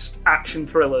best action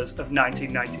thrillers of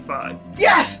 1995.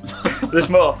 Yes! There's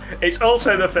more. It's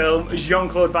also the film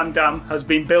Jean-Claude Van Damme has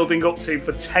been building up to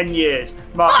for 10 years,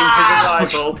 marking his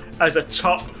arrival as a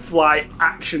top-flight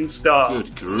action star."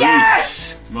 Good grief.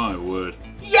 Yes! My word.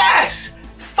 Yes!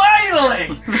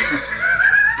 Finally!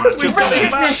 We've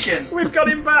got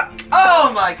him back.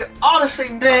 Oh my god. Honestly,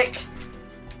 Nick,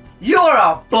 you're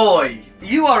our boy.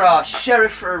 You are our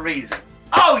sheriff for a reason.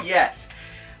 Oh, yes.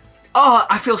 Oh,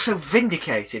 I feel so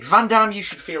vindicated. Van Damme, you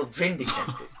should feel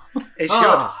vindicated. It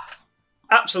should.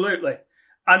 Absolutely.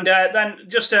 And then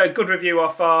just a good review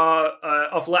off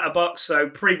Letterboxd. So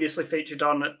previously featured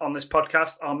on this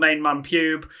podcast, our main man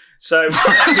Pube. So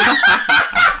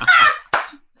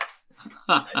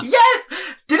yes,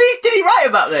 did he write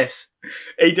about this?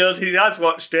 He did. He has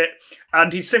watched it,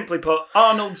 and he's simply put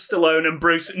Arnold, Stallone, and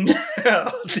Bruce.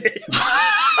 Oh, dear.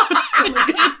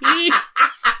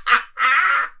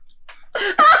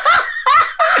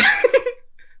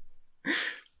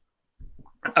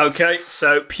 Okay,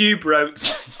 so Pube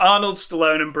wrote, Arnold,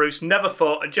 Stallone and Bruce never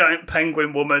fought a giant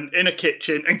penguin woman in a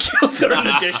kitchen and killed her in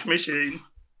a dish machine.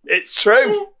 It's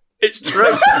true. It's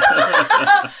true.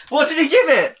 What did he give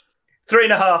it?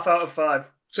 3.5 out of 5.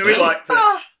 So he liked it.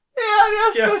 Yeah,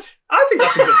 that's good. I think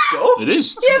that's a good score. It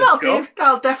is. Yeah,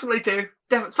 that'll definitely do.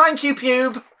 Thank you,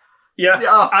 Pube.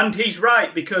 Yeah, and he's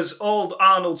right, because old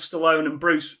Arnold, Stallone and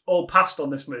Bruce all passed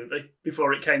on this movie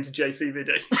before it came to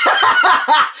JCVD.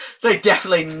 They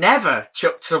definitely never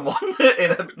chucked someone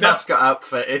in a mascot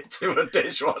outfit into a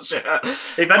dishwasher.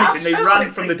 If anything, they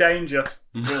ran from the danger.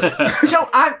 So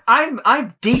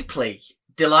I'm deeply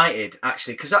delighted,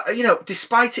 actually, because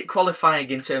despite it qualifying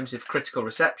in terms of critical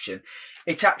reception,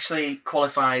 it actually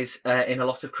qualifies in a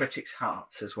lot of critics'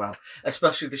 hearts as well,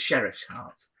 especially the sheriff's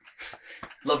heart.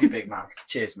 Love you, big man.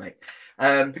 Cheers, mate.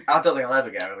 I don't think I'll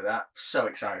ever get over that. So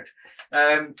excited.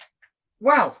 No,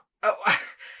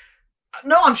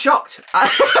 I'm shocked.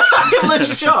 I'm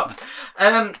literally shocked.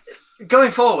 Going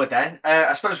forward, then,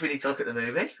 I suppose we need to look at the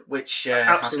movie, which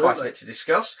has quite a bit to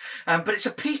discuss. But it's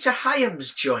a Peter Hyams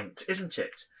joint, isn't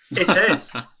it? It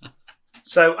is.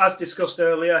 So, as discussed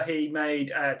earlier, he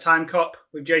made Time Cop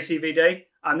with JCVD.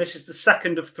 And this is the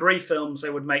second of 3 films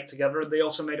they would make together. They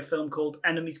also made a film called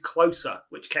Enemies Closer,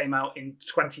 which came out in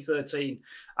 2013.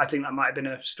 I think that might have been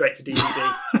a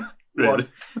straight-to-DVD Really?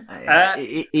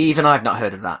 Even I've not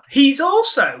heard of that. He's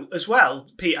also, as well,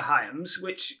 Peter Hyams,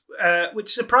 which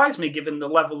surprised me given the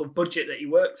level of budget that he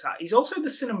works at. He's also the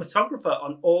cinematographer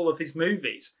on all of his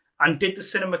movies and did the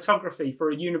cinematography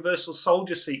for a Universal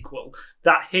Soldier sequel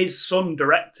that his son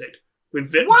directed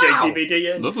with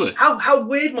JCVD in. Lovely. How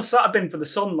weird must that have been for the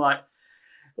son?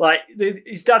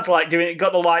 His dad's got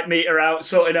the light meter out,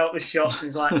 sorting out the shots. And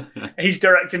he's like, he's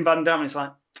directing Van Damme. He's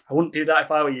like, I wouldn't do that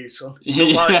if I were you, son. He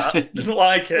don't like that. Doesn't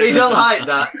like it. He don't like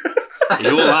that. You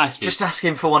don't like it. Just ask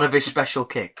him for one of his special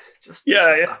kicks. Just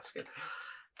ask him.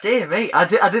 Dear me, I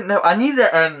didn't know. I knew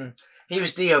that he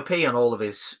was DOP on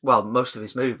most of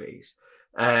his movies,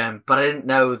 but I didn't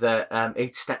know that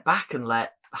he'd step back and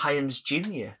let Hyams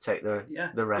Jr. take the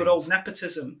reins. Good old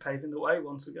nepotism paving the way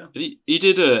once again. He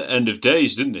did End of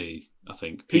Days, didn't he? I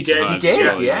think he did.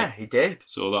 Hyams He did.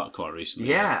 Saw that quite recently.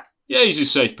 Yeah. Yeah, he's a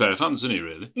safe pair of hands, isn't he?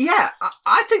 Really? Yeah,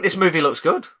 I think this movie looks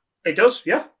good. It does.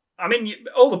 Yeah. I mean,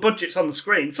 all the budget's on the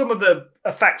screen. Some of the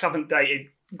effects haven't dated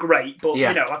great, but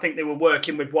I think they were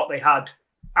working with what they had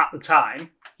at the time.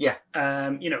 Yeah.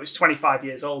 It's 25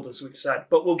 years old, as we've said,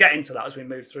 but we'll get into that as we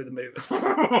move through the movie.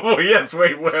 Yes,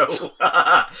 we will.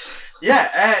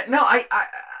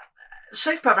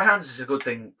 Safe pair of hands is a good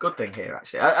thing here,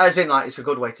 actually. As in, it's a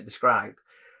good way to describe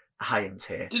Hyams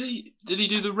here. Did he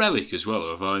do The Relic as well,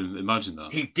 or have I imagined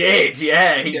that? He did,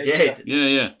 he did.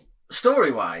 Yeah.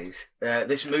 Story-wise,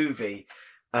 this movie,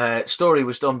 story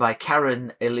was done by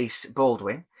Karen Elise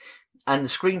Baldwin, and the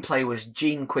screenplay was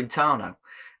Gene Quintano.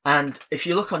 And if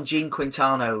you look on Gene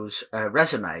Quintano's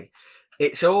resume,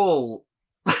 it's all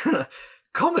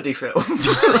comedy films.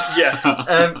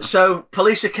 Yeah. So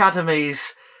Police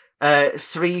Academies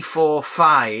 3, 4,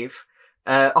 5,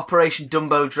 Operation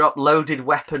Dumbo Drop, Loaded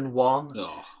Weapon 1.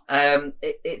 Oh.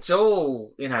 It's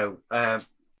all, and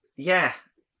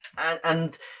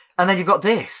then you've got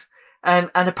this.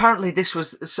 And apparently this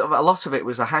was sort of, a lot of it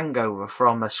was a hangover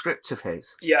from a script of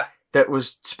his. Yeah. That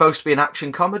was supposed to be an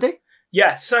action comedy.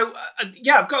 Yeah, so,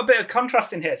 I've got a bit of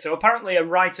contrast in here. So apparently a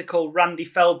writer called Randy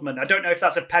Feldman, I don't know if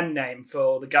that's a pen name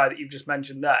for the guy that you've just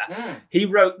mentioned there. He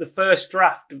wrote the first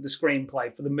draft of the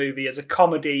screenplay for the movie as a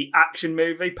comedy action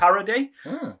movie parody.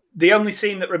 The only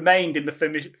scene that remained in the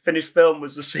finished film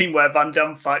was the scene where Van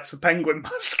Damme fights the penguin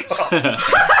mascot.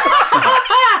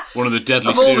 One of the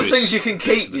deadly of all serious the things you can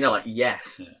keep,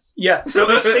 yes. Yeah, so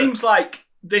it seems like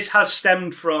this has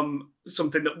stemmed from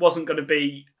something that wasn't going to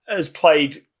be as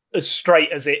played as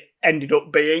straight as it ended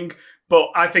up being, but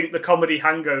I think the comedy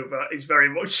hangover is very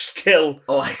much still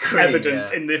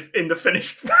evident in the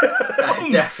finished film. I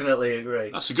definitely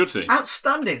agree. That's a good thing.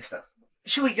 Outstanding stuff.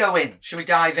 Should we go in? Should we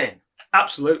dive in?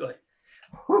 Absolutely.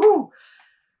 Woo-hoo.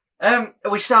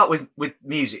 We start with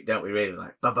music, don't we? Really,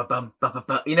 like ba ba bum ba ba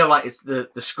ba. It's the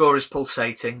score is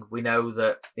pulsating. We know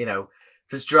that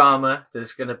there's drama.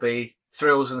 There's going to be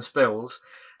thrills and spills,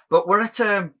 but we're at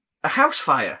a house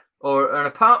fire or an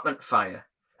apartment fire,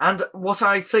 and what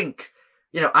I think,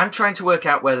 I'm trying to work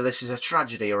out whether this is a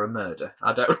tragedy or a murder.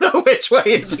 I don't know which way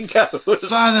it goes.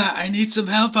 Father, I need some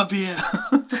help up here.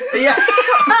 Yeah.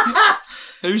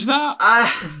 Who's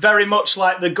that? Very much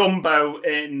like the gumbo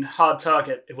in Hard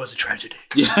Target. It was a tragedy.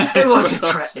 Yeah, it was a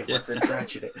tragedy.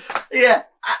 Yeah,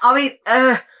 I mean,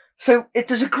 so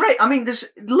there's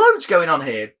loads going on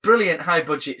here. Brilliant high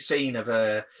budget scene of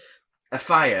a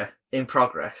fire in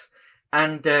progress,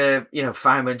 and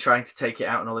firemen trying to take it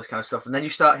out and all this kind of stuff. And then you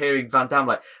start hearing Van Damme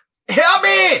like, "Help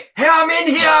me! I'm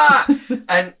in here!"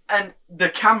 and the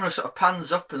camera sort of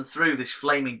pans up and through this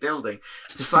flaming building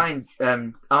to find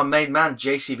our main man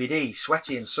JCVD,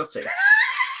 sweaty and sooty,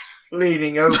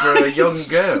 leaning over a young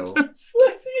girl.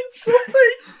 Sweaty and sooty.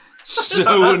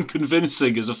 So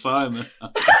unconvincing as a fireman.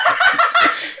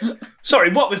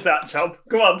 Sorry, what was that, Tom?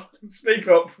 Go on, speak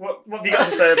up. What have you got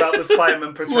to say about the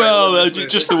fireman portrayal? Well,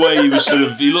 just the way he was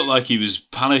he looked like he was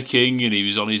panicking and he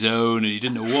was on his own and he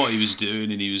didn't know what he was doing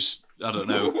and he was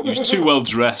too well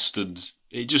dressed and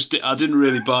I didn't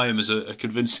really buy him as a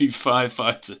convincing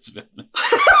firefighter, to be honest.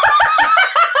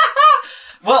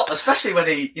 Well, especially when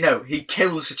he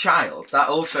kills a child. That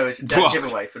also is a dead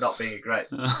giveaway for not being a great.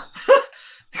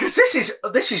 Because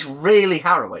this is really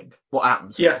harrowing what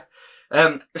happens here.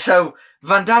 So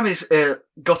Van Damme has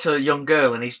got a young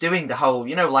girl and he's doing the whole,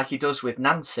 like he does with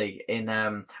Nancy in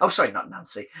Nat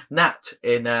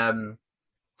in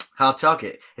Hard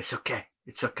Target. It's okay.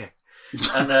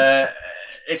 And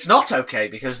it's not okay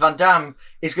because Van Damme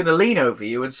is going to lean over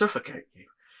you and suffocate you.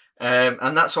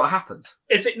 And that's what happens.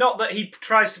 Is it not that he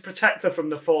tries to protect her from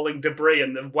the falling debris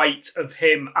and the weight of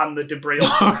him and the debris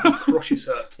ultimately crushes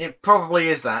her? It probably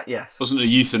is that, yes. Wasn't a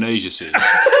euthanasia scene?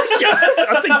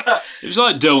 I think It was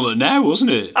like Don't Look Now,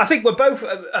 wasn't it? I think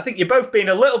you're both being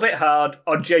a little bit hard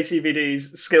on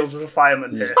JCVD's skills as a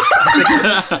fireman here.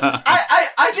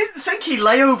 I didn't think he'd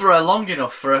lay over her long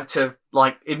enough for her to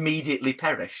like immediately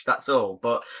perish. That's all.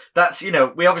 But that's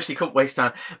we obviously couldn't waste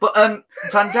time. But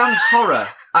Van Damme's horror.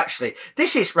 Actually,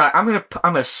 this is right. I'm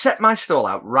gonna set my stall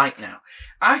out right now.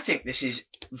 I think this is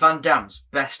Van Damme's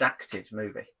best acted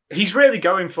movie. He's really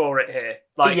going for it here.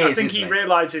 Like He is, I think he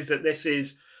realizes that this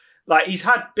is like he's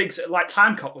had big like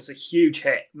Time Cop was a huge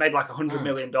hit, made like $100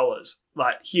 million,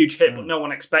 like huge hit, but no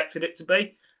one expected it to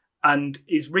be. And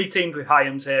he's reteamed with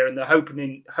Hyams here, and they're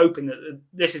hoping that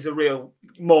this is a real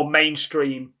more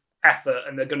mainstream effort,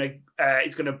 and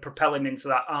he's gonna propel him into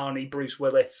that Arnie Bruce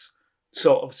Willis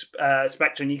sort of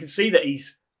spectrum. You can see that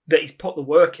he's put the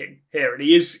work in here, and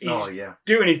he's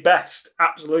doing his best.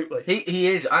 Absolutely, he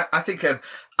is. I think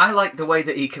I like the way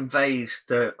that he conveys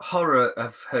the horror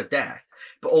of her death,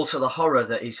 but also the horror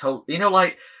that he's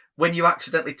like when you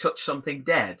accidentally touch something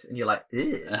dead, and you're like, ew.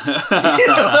 You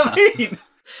know what I mean?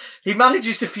 He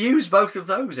manages to fuse both of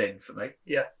those in for me.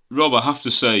 Yeah. Rob, I have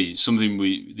to say something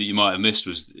that you might have missed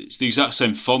was it's the exact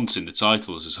same font in the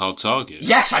titles as Hard Target.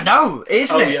 Yes, I know,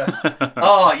 isn't it? Yeah.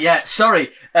 Oh yeah.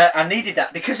 Sorry, I needed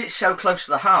that because it's so close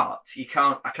to the heart.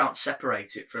 I can't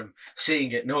separate it from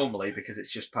seeing it normally because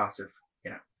it's just part of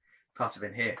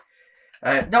in here.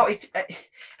 No,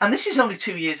 and this is only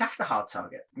 2 years after Hard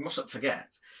Target. You mustn't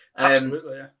forget.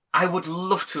 Absolutely. Yeah. I would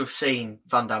love to have seen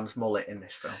Van Damme's mullet in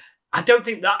this film. I don't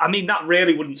think that. I mean, that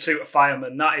really wouldn't suit a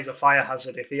fireman. That is a fire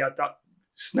hazard if he had that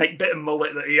snake-bitten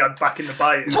mullet that he had back in the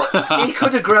bayou. But he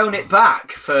could have grown it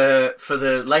back for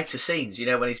the later scenes,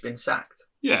 when he's been sacked.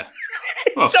 Yeah.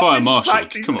 Well, fire marshal,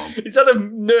 come on. He's had a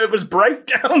nervous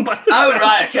breakdown.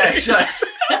 Right, okay. Sorry.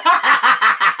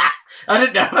 I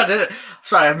didn't know.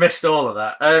 Sorry, I missed all of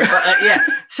that. Yeah.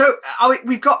 So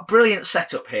we've got brilliant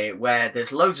setup here where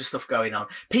there's loads of stuff going on.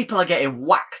 People are getting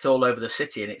whacked all over the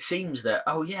city, and it seems that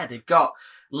they've got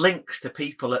links to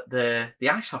people at the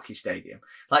ice hockey stadium.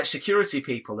 Like security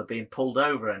people are being pulled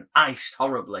over and iced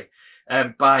horribly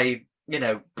by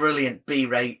brilliant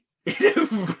B-rate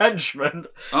henchmen.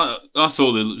 I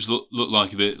thought they looked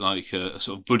like a bit like a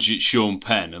sort of budget Sean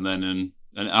Penn, and then an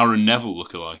Aaron Neville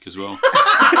lookalike as well.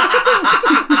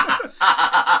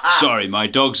 Sorry, my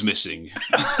dog's missing.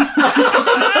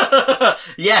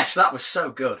 Yes, that was so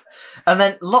good. And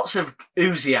then lots of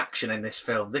Uzi action in this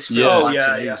film. This film likes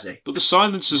an Uzi. But the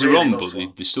silences are on, but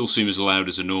they still seem as loud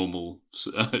as a normal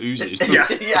Uzi.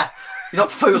 Yeah. You're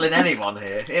not fooling anyone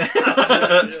here.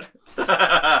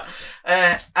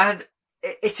 And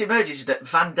it emerges that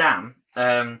Van Damme...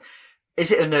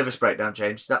 is it a nervous breakdown,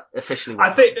 James? Is that officially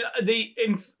what think the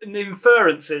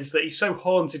inference is that he's so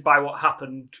haunted by what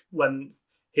happened when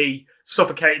he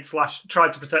suffocated /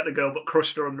 tried to protect the girl but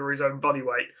crushed her under his own body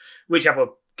weight, whichever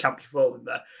camp you fall in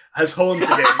there, has haunted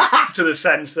him to the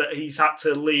sense that he's had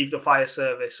to leave the fire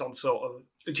service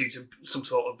due to some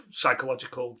sort of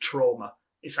psychological trauma,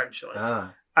 essentially.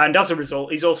 And as a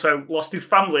result, he's also lost his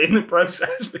family in the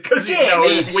process because he's now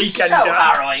a weekend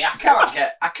dad. Harrowing. I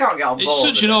can't get on board. It's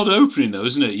such an odd opening, though,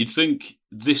 isn't it? You'd think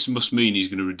this must mean he's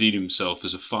going to redeem himself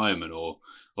as a fireman, or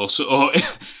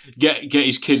get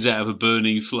his kids out of a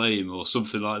burning flame, or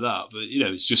something like that. But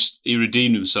it's just he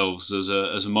redeemed himself as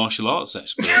a martial arts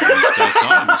expert in his spare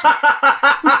time.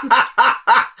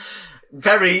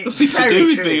 Very nothing to do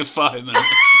with being a fireman.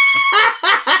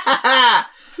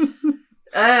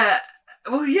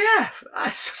 Well, yeah,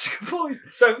 that's such a good point.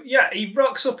 So, yeah, he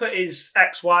rocks up at his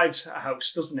ex-wife's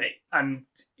house, doesn't he? And,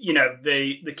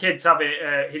 the kids have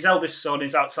it. His eldest son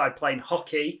is outside playing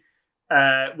hockey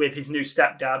with his new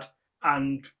stepdad,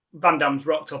 and Van Damme's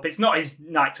rocked up. It's not his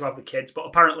night to have the kids, but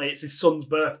apparently it's his son's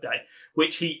birthday,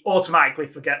 which he automatically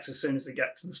forgets as soon as he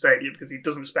gets to the stadium because he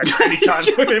doesn't spend any time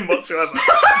with him whatsoever.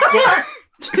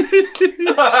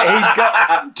 He's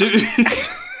got...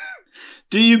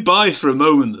 Do you buy for a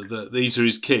moment that these are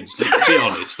his kids? Be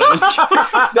honest.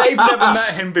 They've never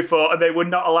met him before, and they were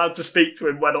not allowed to speak to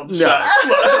him when on set.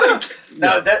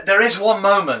 No, there is one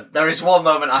moment. There is one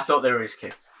moment I thought they were his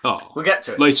kids. Oh, we'll get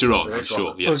to it later on. I'm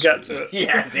sure. Yes, we'll get to it.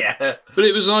 Yes, yeah. But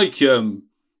it was like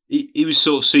he was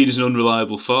sort of seen as an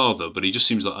unreliable father, but he just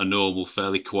seems like a normal,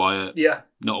 fairly quiet,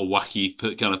 not a wacky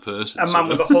kind of person. A man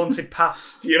with a haunted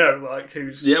past,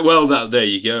 who's well, there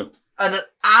you go. And an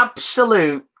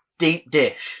absolute deep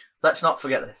dish. Let's not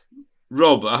forget this.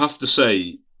 Rob, I have to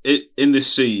say, in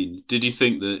this scene, did you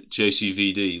think that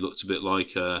JCVD looked a bit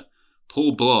like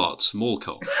Paul Blart, Mall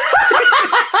Cop?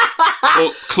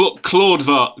 Or Claude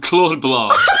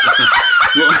Blart?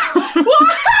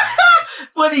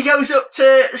 When when he goes up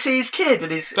to see his kid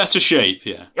and his Better shape,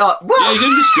 yeah. Well, Yeah, he's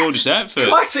in this gorgeous outfit.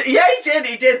 yeah,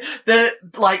 he did.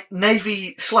 The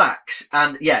navy slacks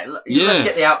and let's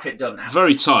get the outfit done now.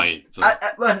 Very tight.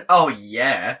 Oh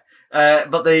yeah.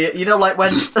 But like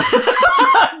when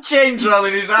James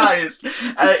rolling his eyes.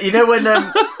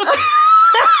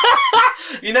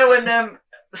 When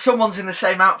someone's in the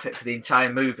same outfit for the entire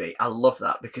movie, I love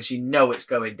that because you know it's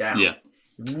going down. Yeah.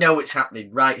 You know it's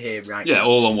happening right here, right now. Yeah,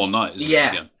 all on one night, isn't it?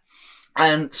 Again?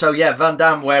 And so, Van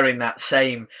Damme wearing that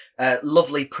same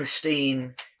lovely,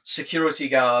 pristine security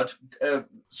guard,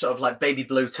 sort of like baby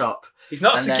blue top. He's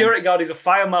not a security guard, he's a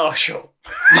fire marshal.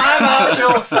 Fire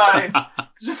marshal, sorry.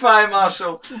 He's a fire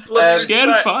marshal. Scared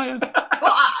of fire. What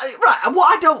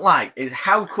I don't like is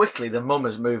how quickly the mum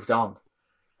has moved on.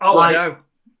 Oh, I know.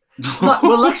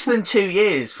 We're less than 2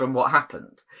 years from what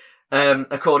happened,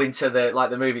 according to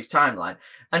the movie's timeline.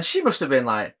 And she must have been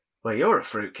like, well, you're a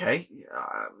fruitcake.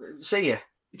 See ya.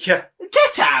 Yeah.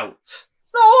 Get out.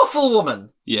 An awful woman.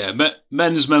 Yeah,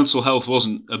 men's mental health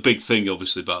wasn't a big thing,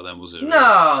 obviously, back then, was it? Really?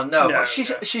 No, but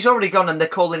she's already gone and they're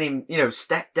calling him,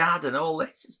 stepdad and all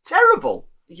this. It's terrible.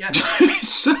 Yeah. It's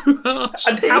so harsh.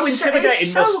 And how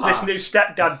intimidating must this new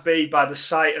stepdad be by the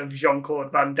sight of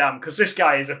Jean-Claude Van Damme? Because this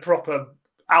guy is a proper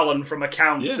Alan from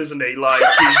Accounts, isn't he? Like,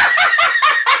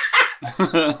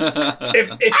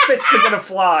 if fists are going to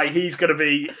fly, he's going to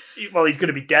be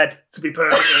dead, to be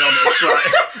perfectly honest.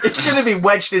 Right? It's going to be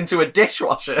wedged into a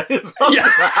dishwasher.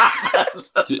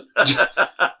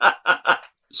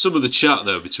 Some of the chat,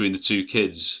 though, between the two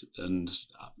kids, and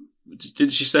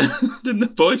didn't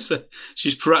the boy say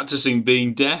she's practicing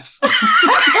being deaf?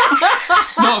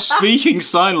 Not speaking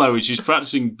sign language, she's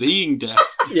practicing being deaf.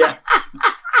 Yeah.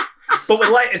 But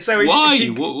we're late, so why?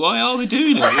 Why are they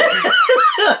doing it?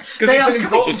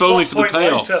 If only for the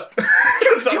payoff.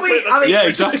 Yeah,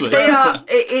 exactly. They are.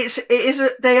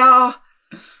 They are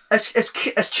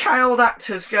as child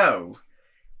actors go.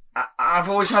 I've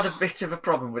always had a bit of a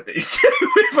problem with these two,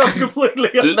 if I'm completely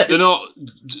honest.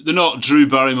 They're not Drew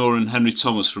Barrymore and Henry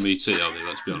Thomas from E.T., are they?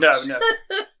 Let's be honest. No.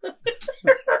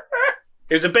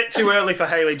 It was a bit too early for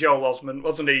Haley Joel Osment,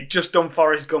 wasn't he? Just done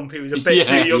Forrest Gump. He was a bit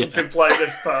too young to play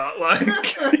this part.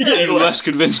 Even less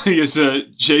convincing as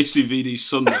JCVD's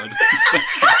son.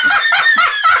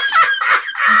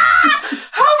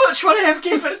 How much would I have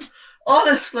given?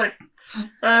 Honestly.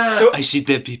 I see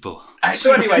dead people.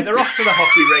 So anyway, they're off to the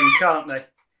hockey rink, aren't they?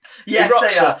 Yes,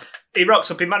 they are. He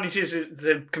rocks up. He manages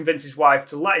to convince his wife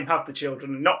to let him have the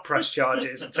children and not press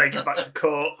charges and take him back to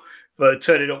court for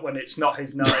turning up when it's not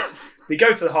his night. We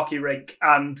go to the hockey rink,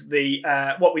 and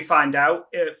what we find out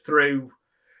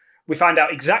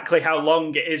exactly how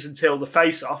long it is until the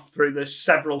face-off through the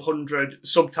several hundred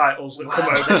subtitles that come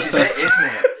over. This is it, isn't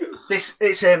it?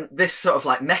 This sort of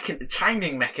like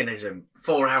timing mechanism.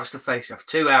 4 hours to face off,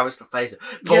 2 hours to face off,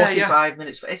 45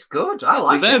 minutes. It's good. I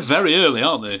like it. They're very early,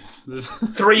 aren't they?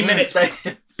 3 minutes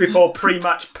before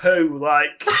pre-match poo,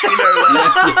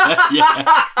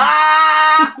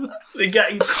 They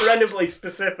get incredibly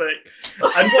specific.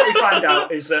 And what we find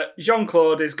out is that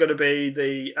Jean-Claude is going to be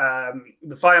the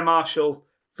fire marshal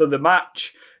for the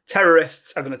match.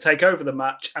 Terrorists are going to take over the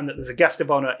match, and that there's a guest of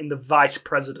honour in the vice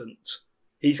president.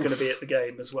 He's going to be at the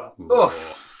game as well.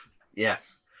 Oof.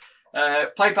 Yes.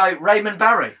 Played by Raymond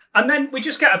Barry. And then we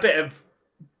just get a bit of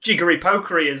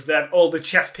jiggery-pokery as then all the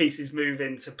chess pieces move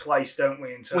into place, don't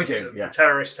we? In terms of the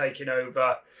terrorists taking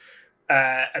over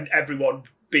and everyone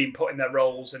being put in their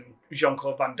roles, and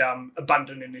Jean-Claude Van Damme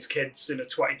abandoning his kids in a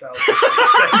 20,000 stadium.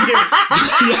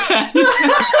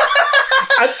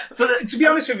 To be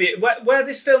honest with you, where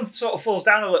this film sort of falls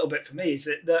down a little bit for me is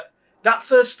that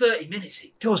first 30 minutes,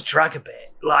 it does drag a bit.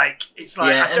 It's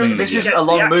like, I don't think this isn't a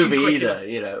long movie either,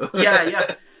 Yeah.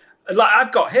 Like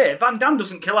I've got here, Van Damme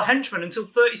doesn't kill a henchman until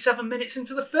 37 minutes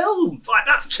into the film. Like,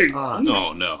 that's too long.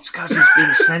 No. It's because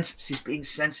he's being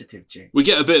sensitive, Jim. We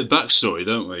get a bit of backstory,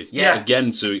 don't we? Yeah.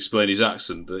 Again, to explain his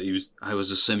accent, that I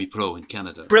was a semi-pro in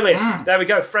Canada. Brilliant. There we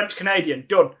go. French-Canadian.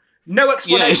 Done. No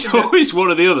explanation. Yeah, it's always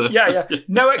one or the other. Yeah.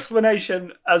 No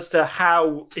explanation as to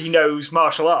how he knows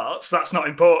martial arts. That's not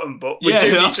important, but we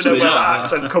do need to know where that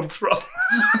accent comes from.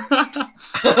 And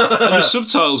the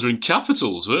subtitles were in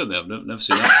capitals, weren't they? I've never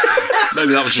seen that.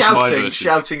 Maybe that was just my version.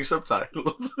 Shouting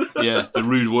subtitles. Yeah, the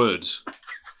rude words.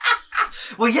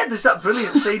 Well, yeah, there's that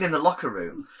brilliant scene in the locker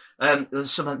room. There's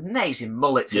some amazing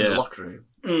mullets in the locker room.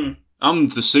 Mm.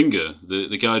 And the singer,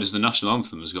 the guy who does the national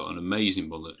anthem, has got an amazing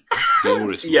mullet.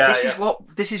 Glorious.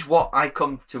 This is what I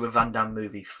come to a Van Damme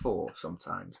movie for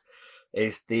sometimes,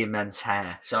 is the immense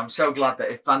hair. So I'm so glad that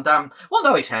if Van Damme... Well,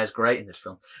 no, his hair's great in this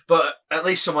film, but at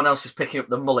least someone else is picking up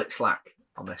the mullet slack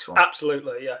on this one.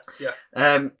 Absolutely, yeah.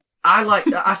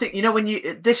 I think,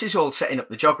 this is all setting up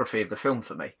the geography of the film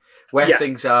for me, where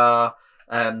things are,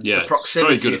 the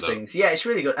proximity of things. Yeah, it's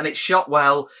really good. And it's shot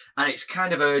well, and it's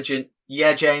kind of urgent.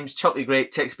 Yeah, James, totally agree.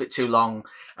 It takes a bit too long.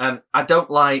 I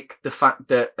don't like the fact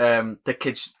that the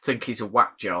kids think he's a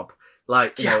whack job.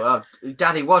 Like,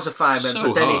 Daddy was a fireman,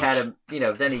 but then he had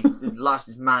then he lost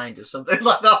his mind or something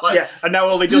like that. Like, and now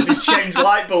all he does is change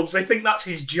light bulbs. They think that's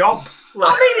his job.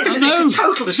 Like, it's a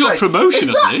total He's got promotion,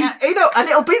 hasn't he? And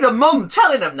it'll be the mum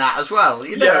telling him that as well. What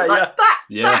a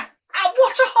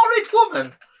horrid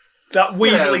woman. That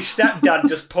Weasley stepdad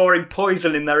just pouring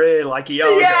poison in their ear like he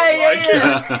owes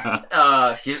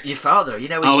your father, he's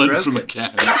Alan broken. from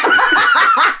accounts.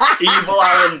 Evil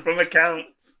Alan from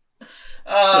accounts.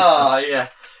 Oh, yeah.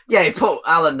 Yeah, he put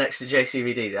Alan next to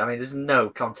JCVD. I mean, there's no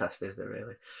contest, is there,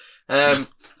 really?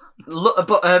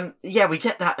 We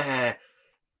get that...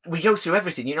 we go through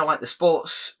everything, like the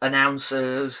sports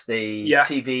announcers, the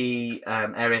TV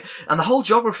area, and the whole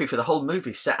geography for the whole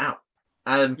movie set out.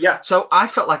 So I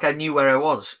felt like I knew where I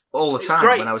was all the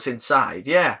time when I was inside.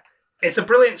 Yeah, it's a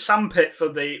brilliant sandpit for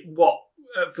the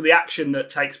action that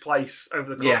takes place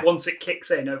over the course. Once it kicks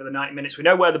in over the 90 minutes, we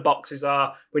know where the boxes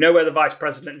are. We know where the vice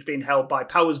president is being held by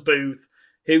Powers Booth,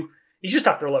 who he's just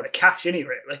after a load of cash, isn't he?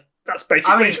 Really, that's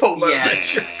basically his whole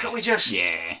motivation. Can we just?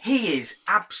 Yeah, he is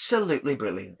absolutely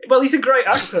brilliant. Well, he's a great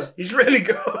actor. He's really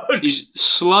good. He's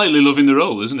slightly loving the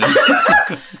role, isn't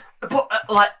he?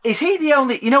 But is he the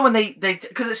only? When they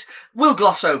because we'll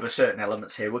gloss over certain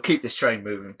elements here. We'll keep this train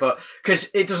moving, but because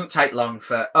it doesn't take long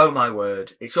for oh my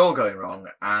word, it's all going wrong,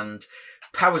 and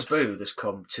Powers Booth has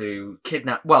come to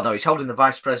kidnap. Well, no, he's holding the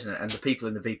vice president and the people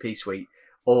in the VP suite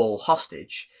all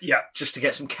hostage. Yeah, just to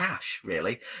get some cash,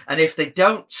 really. And if they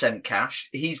don't send cash,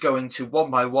 he's going to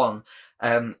one by one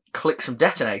click some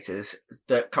detonators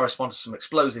that correspond to some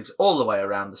explosives all the way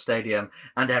around the stadium,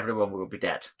 and everyone will be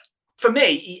dead. For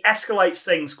me, he escalates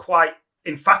things quite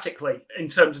emphatically in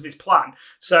terms of his plan.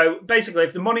 So basically,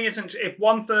 if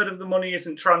 1/3 of the money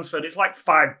isn't transferred, it's like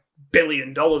 $5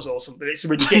 billion or something. It's a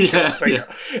ridiculous figure.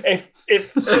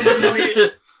 If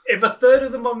a third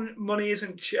of the money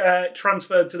isn't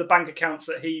transferred to the bank accounts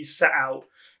that he's set out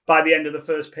by the end of the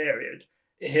first period,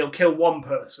 he'll kill one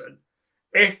person.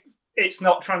 If it's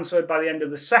not transferred by the end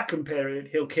of the second period,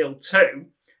 he'll kill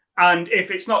two. And if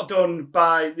it's not done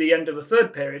by the end of the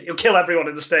third period, he'll kill everyone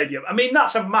in the stadium. I mean,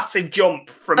 that's a massive jump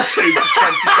from 2 to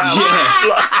 20,000.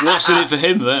 Yeah. What's in it for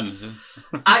him then?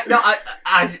 I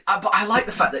like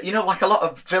the fact that, like a lot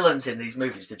of villains in these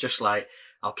movies, they're just like,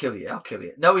 I'll kill you.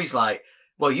 No, he's like,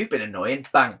 well, you've been annoying.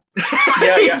 Bang.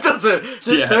 Yeah.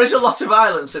 There is a lot of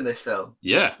violence in this film.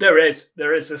 Yeah. There is.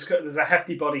 There's a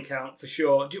hefty body count for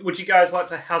sure. Would you guys like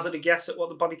to hazard a guess at what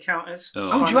the body count is? Do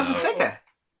you have a figure?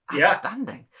 Yeah.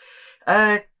 Outstanding.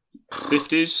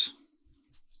 50s?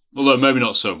 Although maybe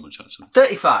not so much, actually.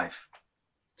 35.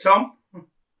 Tom?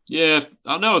 Yeah,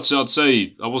 I know. I'd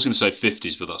say I was going to say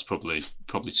 50s, but that's probably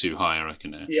too high, I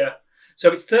reckon. Yeah.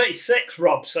 So it's 36,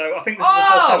 Rob. So I think this is the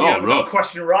first time you ever got a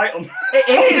question right on.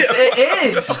 It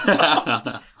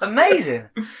is. Amazing.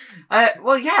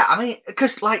 Well, yeah. I mean,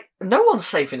 because no one's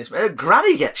safe in this.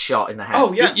 Granny gets shot in the head.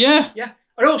 Oh yeah, yeah.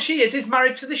 And all she is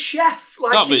married to the chef.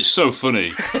 That bit's so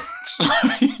funny.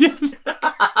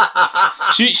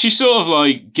 She sort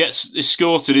of gets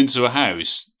escorted into a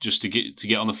house just to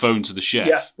get on the phone to the chef.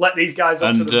 Yeah, let these guys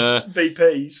up to the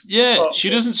VPs. Yeah,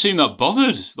 she doesn't seem that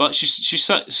bothered. She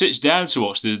sits down to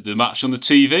watch the match on the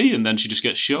TV, and then she just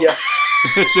gets shot. Yeah.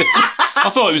 I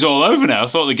thought it was all over now. I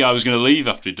thought the guy was going to leave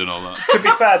after he'd done all that. To be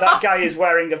fair, that guy is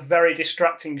wearing a very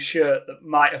distracting shirt that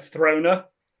might have thrown her.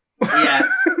 Yeah.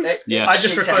 Yes. I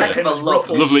just refer to him as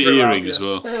ruffles. Lovely earring as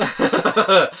well.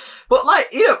 But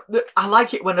I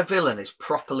like it when a villain is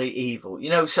properly evil.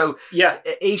 So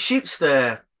he shoots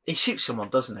someone,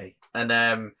 doesn't he? And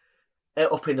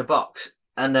up in the box,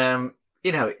 and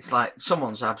it's like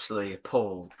someone's absolutely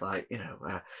appalled.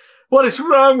 What is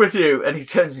wrong with you? And he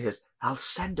turns and says, I'll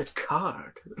send a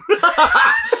card.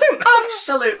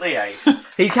 Absolutely ace.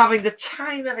 He's having the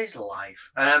time of his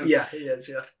life. Yeah, he is,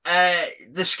 yeah.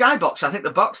 The skybox, I think the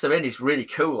box they're in is really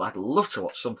cool. I'd love to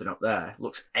watch something up there. It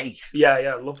looks ace.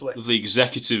 Yeah, lovely. The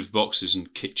executive boxes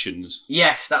and kitchens.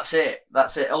 Yes, that's it.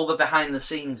 All the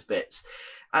behind-the-scenes bits.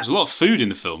 There's a lot of food in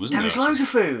the film, isn't there? There's loads of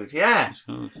food, yeah.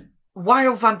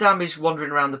 While Van Damme is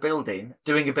wandering around the building,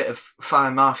 doing a bit of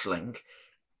fire marshalling,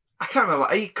 I can't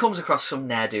remember. He comes across some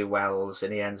ne'er-do-wells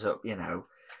and he ends up,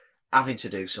 having to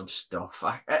do some stuff.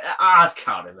 I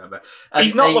can't remember. And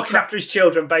he's not looking after his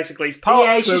children, basically. He's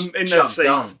parked them in their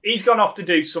seats. He's gone off to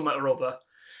do something or other.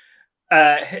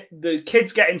 The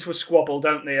kids get into a squabble,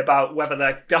 don't they, about whether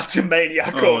their dad's a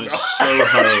maniac or not. It's so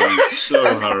harrowing.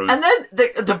 So harrowing. And then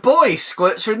the boy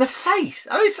squirts her in the face.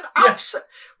 I mean, it's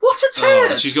what a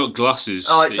turd. She's got glasses.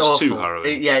 Oh, it's awful. Too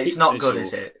harrowing. It's not good, awful.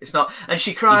 is it? It's not. And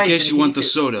she cries. In case you want the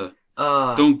soda,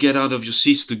 don't get out of your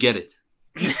seats to get it.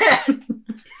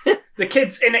 The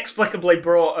kids inexplicably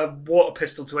brought a water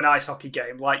pistol to an ice hockey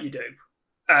game, like you do.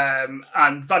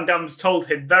 And Van Damme's told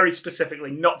him very specifically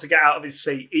not to get out of his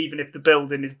seat, even if the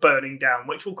building is burning down,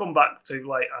 which we'll come back to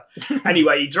later.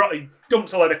 Anyway, he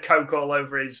dumps a load of coke all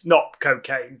over his, not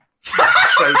cocaine,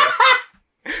 soda.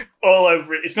 All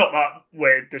over it. It's not that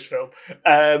weird, this film.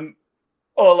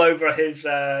 All over his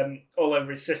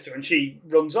sister, and she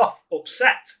runs off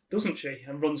upset, doesn't she?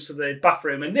 And runs to the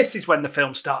bathroom, and this is when the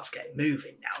film starts getting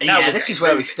moving. Now this is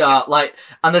where we start.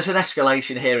 And there's an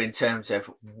escalation here in terms of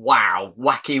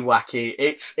wacky.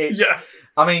 It's. Yeah.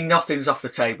 I mean, nothing's off the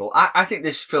table. I think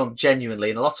this film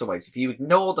genuinely, in a lot of ways, if you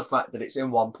ignore the fact that it's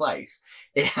in one place,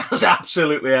 it has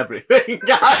absolutely everything.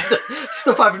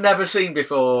 Stuff I've never seen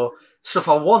before. Stuff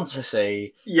I want to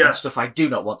see, and stuff I do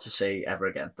not want to see ever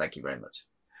again. Thank you very much.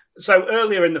 So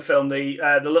earlier in the film, the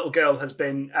little girl has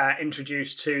been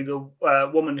introduced to the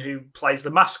woman who plays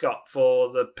the mascot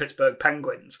for the Pittsburgh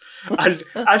Penguins. And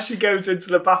as she goes into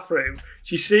the bathroom,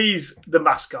 she sees the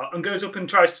mascot and goes up and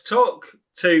tries to talk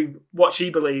to what she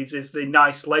believes is the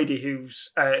nice lady who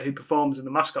performs in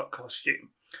the mascot costume.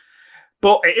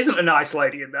 But it isn't a nice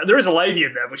lady in there. There is a lady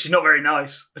in there, but she's not very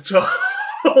nice at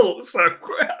all. So,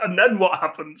 and then what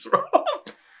happens, Rob?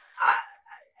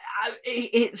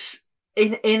 It's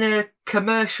in a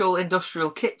commercial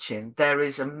industrial kitchen. There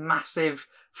is a massive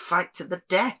fight to the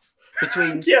death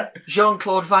between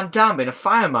Jean-Claude Van Damme in a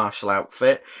fire marshal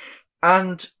outfit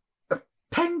and a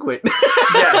penguin,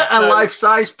 a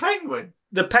life-size penguin.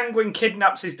 The penguin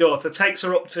kidnaps his daughter, takes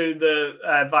her up to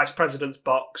the vice president's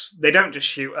box. They don't just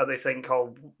shoot her. They think,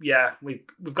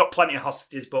 we've got plenty of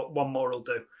hostages, but one more will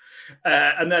do.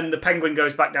 And then the penguin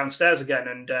goes back downstairs again,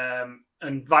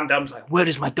 and Van Damme's like, "Where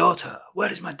is my daughter?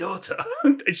 Where is my daughter?"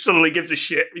 He suddenly gives a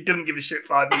shit. He didn't give a shit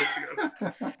 5 minutes ago.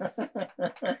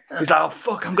 He's like, "Oh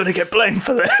fuck, I'm gonna get blamed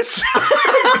for this."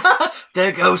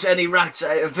 There goes any right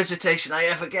visitation I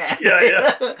ever get.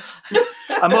 Yeah.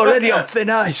 I'm already on thin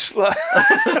ice.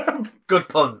 Good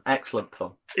pun, excellent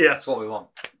pun. Yeah, that's what we want.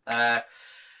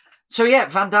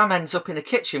 Van Damme ends up in a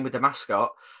kitchen with the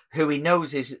mascot, who he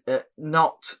knows is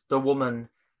not the woman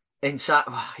inside.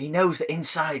 He knows that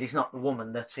inside is not the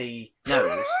woman that he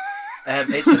knows.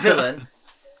 It's a villain.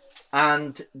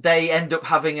 And they end up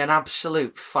having an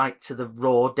absolute fight to the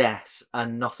raw death,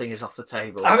 and nothing is off the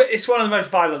table. It's one of the most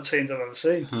violent scenes I've ever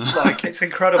seen. It's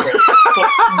incredible. But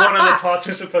one of the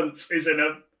participants is in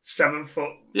a 7-foot...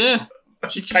 Yeah.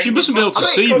 She mustn't be able to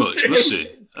see much, must she?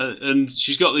 And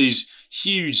she's got these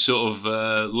huge sort of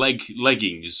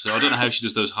leggings, so I don't know how she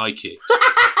does those high kicks.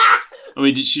 I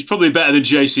mean, she's probably better than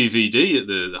JCVD at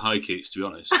the high kicks, to be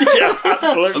honest. Yeah,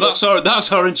 absolutely. And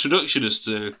that's our introduction as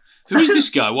to who is this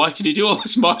guy? Why can he do all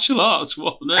this martial arts?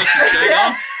 What on earth is going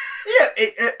on?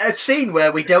 A scene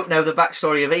where we don't know the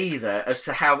backstory of either as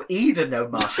to how either know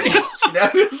martial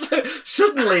arts.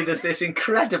 Suddenly there's this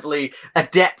incredibly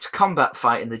adept combat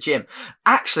fight in the gym.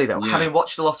 Actually, though, having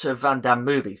watched a lot of Van Damme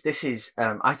movies, this is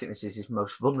I think this is his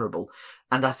most vulnerable,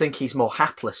 and I think he's more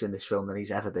hapless in this film than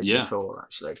he's ever been before.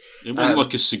 Actually, it wasn't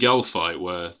like a Seagal fight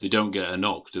where they don't get a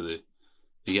knock, do they?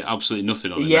 You get absolutely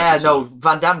nothing on it. Yeah, no,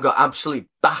 Van Damme got absolutely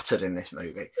battered in this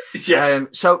movie. Yeah.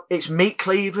 So it's meat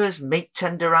cleavers, meat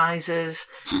tenderizers,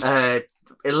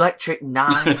 electric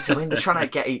knives. I mean, they're trying to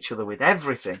get each other with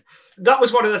everything. That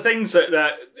was one of the things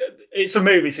that it's a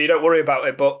movie, so you don't worry about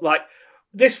it. But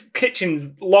this kitchen's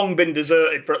long been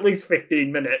deserted for at least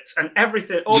 15 minutes, and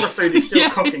everything, all the food is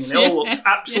still cooking. And it all looks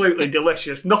absolutely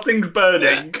delicious. Nothing's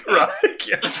burning, right?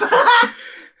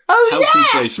 Oh, health and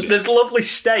safety. There's lovely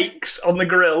steaks on the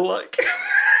grill.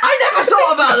 I never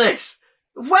thought about this.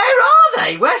 Where are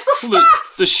they? Where's the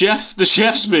staff? The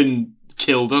chef's been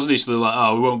killed, hasn't he? So they're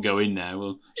like, we won't go in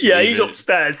now. He's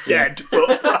upstairs dead.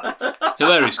 But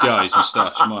hilarious guy's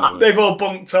moustache. They've all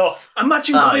bunked off.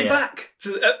 Imagine coming back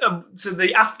to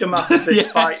the aftermath of this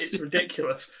fight. It's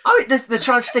ridiculous. I mean, they're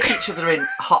trying to stick each other in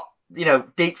hot,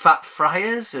 deep fat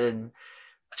fryers and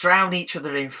drown each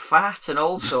other in fat and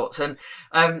all sorts, and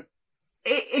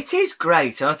it is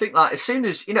great. And I think as soon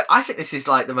as I think this is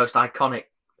the most iconic.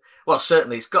 Well,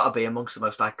 certainly it's got to be amongst the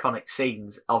most iconic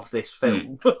scenes of this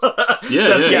film.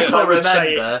 Yes, I would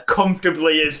say it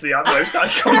comfortably is the most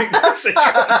iconic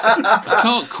sequence. I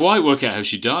can't quite work out how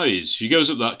she dies. She goes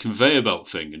up that conveyor belt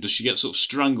thing, and does she get sort of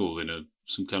strangled in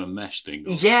some kind of mesh thing?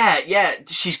 Yeah.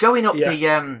 She's going up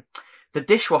the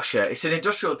dishwasher, it's an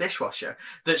industrial dishwasher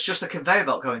that's just a conveyor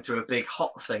belt going through a big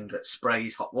hot thing that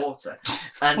sprays hot water.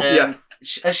 And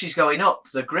as she's going up,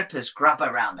 the grippers grab her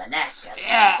around the neck and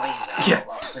squeeze her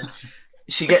all up. And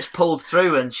she gets pulled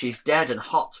through and she's dead and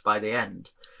hot by the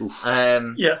end.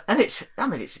 And it's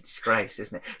a disgrace,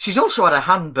 isn't it? She's also had her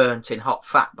hand burnt in hot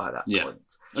fat by that point.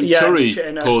 And Curry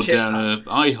poured down an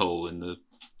eye hole in the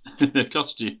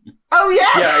costume. Oh,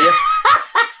 yeah! Yeah.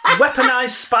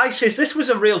 Weaponized spices. This was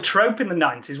a real trope in the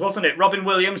 90s, wasn't it? Robin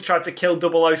Williams tried to kill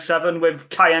 007 with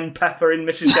cayenne pepper in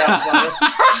Mrs. Doubtfire.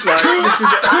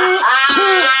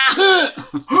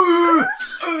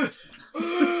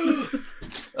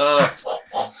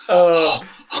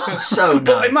 So nice.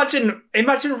 But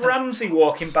imagine Ramsay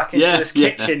walking back into this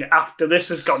kitchen after this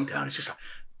has gone down. It's just like,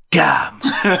 damn!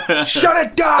 Shut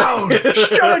it down!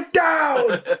 Shut it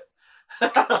down!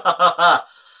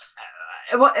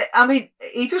 Well, I mean,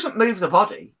 he doesn't move the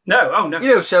body. No, oh no.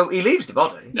 You know, so he leaves the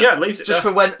body. Yeah, leaves it just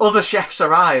there. for when other chefs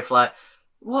arrive. Like,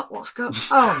 what's going?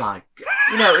 Oh my god!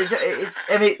 You know, it's.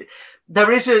 I mean,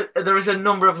 there is a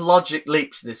number of logic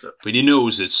leaps in this film. But he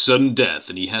knows it's sudden death,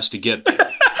 and he has to get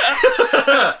there.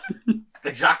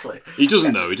 Exactly. He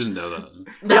doesn't know. He doesn't know that.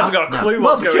 He hasn't got a clue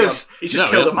what's going on. He's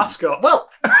just killed a mascot. Well,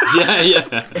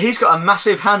 yeah. He's got a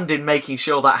massive hand in making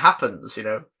sure that happens. You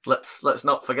know, let's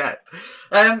not forget.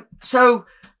 So,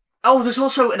 there's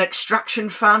also an extraction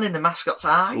fan in the mascot's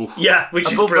eye. Ooh. Yeah,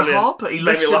 which above is brilliant. the hob. He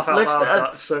lifts it,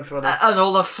 That's so funny. And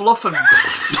all the fluff and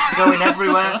going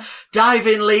everywhere.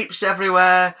 Diving leaps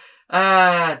everywhere.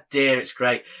 Dear, it's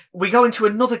great. We go into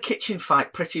another kitchen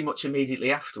fight pretty much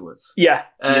immediately afterwards. Yeah.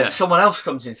 Someone else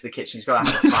comes into the kitchen. He's got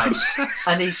to have a fight,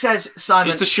 and he says, "Simon."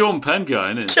 It's the Sean Penn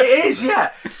guy, isn't it? It is,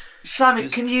 yeah. Simon,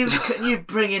 can you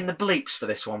bring in the bleeps for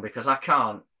this one, because I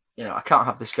can't. You know, I can't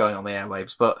have this going on the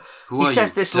airwaves. But he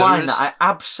says this line that I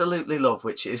absolutely love,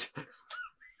 which is,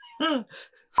 "F***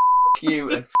 you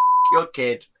and f*** your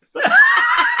kid."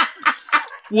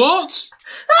 What?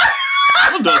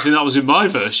 I don't think that was in my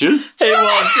version. It was, yeah,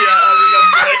 I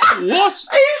remember it. What?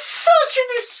 It's such a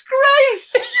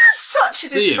disgrace. Such a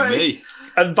disgrace. Dear me.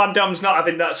 And Van Damme's not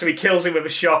having that, so he kills him with a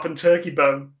sharpened turkey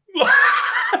bone.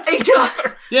 He does.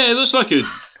 Yeah, it looks like a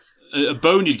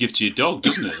bone you'd give to your dog,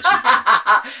 doesn't it?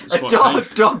 A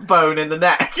dog bone in the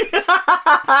neck. Yeah.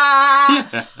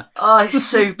 Oh, it's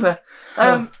super.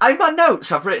 In my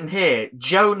notes, I've written here,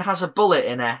 Joan has a bullet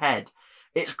in her head.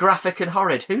 It's graphic and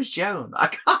horrid. Who's Joan? I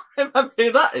can't remember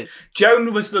who that is.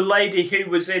 Joan was the lady who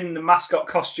was in the mascot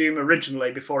costume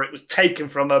originally before it was taken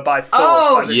from her by force.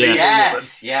 Oh, by the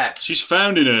yes. She's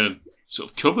found in a sort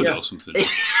of cupboard or something.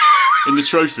 In the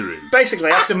trophy room.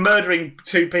 Basically, after murdering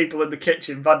two people in the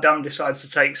kitchen, Van Damme decides to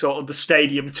take sort of the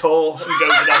stadium tour and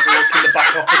goes and has a look in the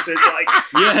back offices.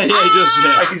 Yeah, he does,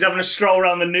 yeah. Like he's having a stroll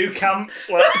around the new camp.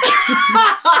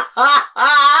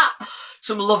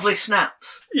 Some lovely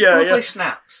snaps. Lovely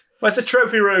snaps. Where's the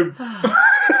trophy room?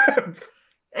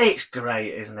 It's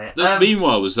great, isn't it?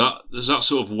 Meanwhile, there's that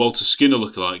sort of Walter Skinner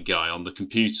lookalike guy on the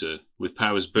computer with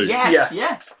Powers Boothe.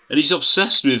 Yes. And he's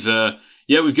obsessed with,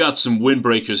 we've got some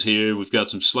windbreakers here, we've got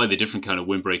some slightly different kind of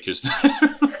windbreakers there.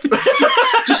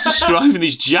 Just describing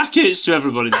these jackets to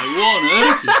everybody. Like, what on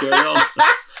earth is going on?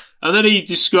 And then he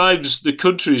describes the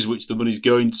countries which the money's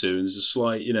going to, and there's a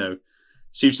slight,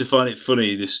 seems to find it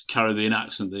funny, this Caribbean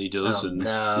accent that he does.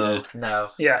 No.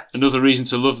 Yeah. Another reason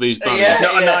to love these bands.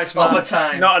 Not a nice man. Over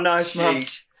time. Not a nice man.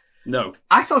 No.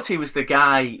 I thought he was the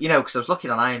guy, because I was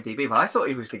looking on IMDb, but I thought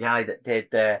he was the guy that did,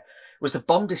 was the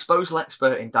bomb disposal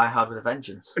expert in Die Hard with a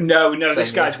Vengeance. No,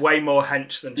 this guy's way more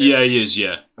hench than him. Yeah, he is,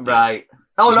 yeah. Right.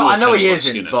 Oh, no, I know he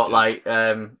isn't, Skinner, but,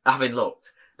 having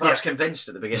looked. But I was convinced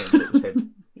at the beginning that it was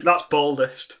him. That's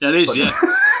baldest. Yeah, it is, yeah.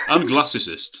 I'm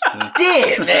glassicist. Yeah.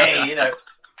 Dear me,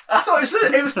 I thought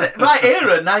it was the right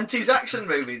era, 90s action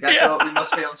movies. I thought we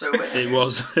must be on to it. It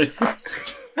was.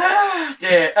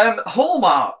 Dear.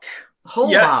 Hallmark.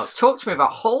 Yes. Talk to me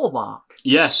about Hallmark.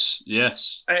 Yes.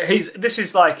 This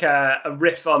is like a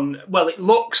riff on... Well, it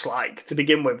looks like, to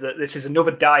begin with, that this is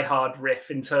another Die Hard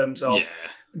riff in terms of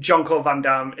Jean-Claude Van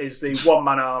Damme is the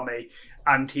one-man army,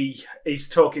 and he's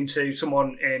talking to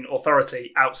someone in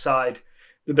authority outside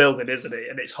the building, isn't he?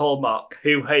 And it's Hallmark,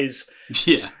 who is...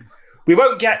 Yeah. We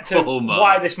won't get to Hallmark.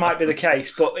 why this might be the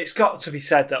case, but it's got to be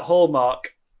said that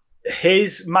Hallmark,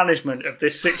 his management of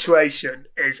this situation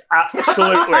is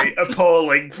absolutely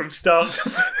appalling from start to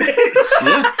finish.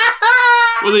 Yeah.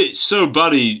 Well, it's so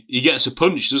bad he gets a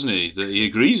punch, doesn't he, that he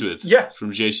agrees with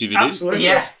from JCVD. Absolutely.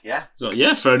 Yeah. So,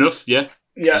 fair enough,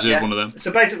 Deserve one of them.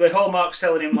 So basically, Hallmark's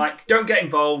telling him, don't get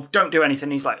involved, don't do anything.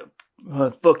 He's like,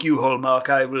 fuck you, Hallmark,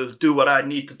 I will do what I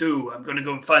need to do. I'm going to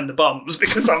go and find the bombs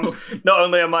because I'm not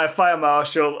only am I a fire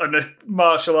marshal and a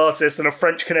martial artist and a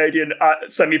French-Canadian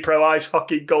semi-pro ice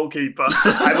hockey goalkeeper,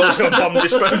 I'm also a bomb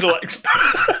disposal expert.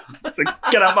 So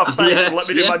get out of my face and let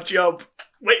me do my job.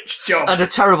 Which job? And a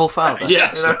terrible father.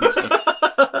 Yes.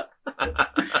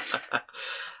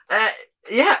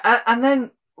 And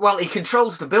then, well, he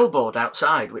controls the billboard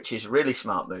outside, which is a really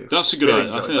smart move. That's a good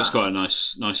idea. I think that's quite a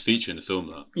nice feature in the film,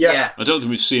 that. Yeah. I don't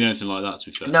think we've seen anything like that, to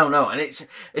be fair. No, and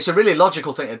it's a really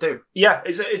logical thing to do. Yeah,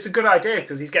 it's a good idea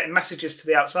because he's getting messages to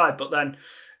the outside, but then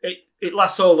it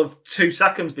lasts all of 2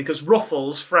 seconds because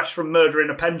Ruffles, fresh from murdering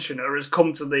a pensioner, has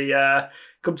come to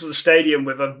the stadium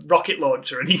with a rocket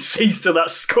launcher and he sees to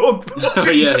that scum.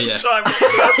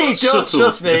 He does,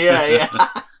 doesn't he? Yeah.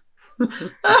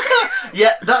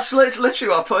 Yeah, that's literally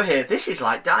what I put here. This is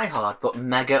like Die Hard, but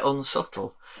mega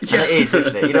unsubtle. And it is,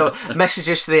 isn't it? You know,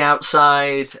 messages to the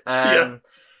outside.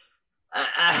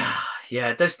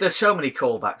 There's so many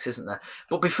callbacks, isn't there?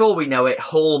 But before we know it,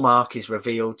 Hallmark is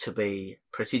revealed to be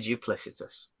pretty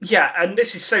duplicitous. Yeah, and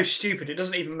this is so stupid, it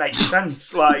doesn't even make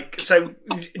sense. Like, so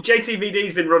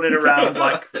JCVD's been running around,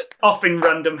 like, offing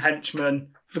random henchmen,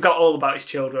 forgot all about his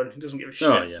children, he doesn't give a shit.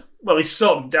 Oh, yeah. Well, his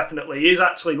son, definitely. He is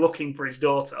actually looking for his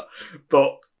daughter,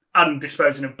 and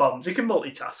disposing of bombs. He can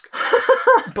multitask.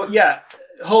 But yeah,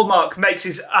 Hallmark makes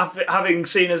his, having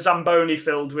seen a Zamboni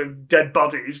filled with dead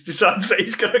bodies, decides that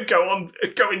he's going to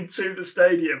go into the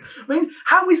stadium. I mean,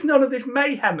 how is none of this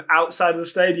mayhem outside of the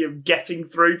stadium getting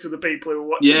through to the people who are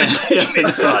watching the game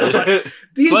inside? Like,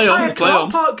 the entire car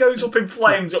park goes up in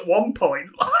flames at one point.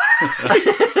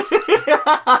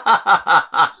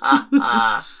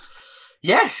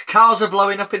 Yes, cars are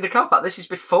blowing up in the car park. This is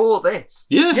before this.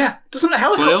 Yeah. Doesn't a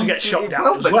helicopter get shot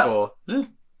down as well? Yeah.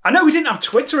 I know we didn't have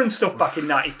Twitter and stuff back in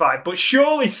 95, but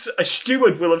surely a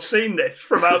steward will have seen this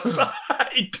from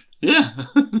outside. Yeah.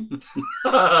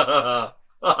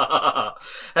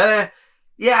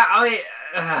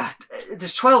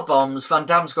 There's 12 bombs. Van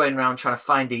Damme's going around trying to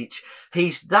find each.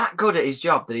 He's that good at his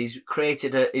job that he's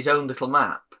created his own little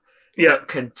map that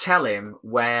can tell him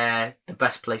where the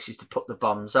best places to put the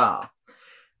bombs are.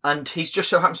 And he's just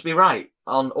so happens to be right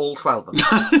on all 12 of them.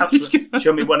 Absolutely.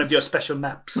 Show me one of your special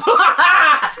maps.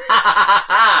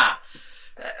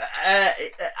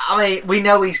 We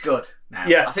know he's good now.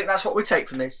 Yeah. I think that's what we take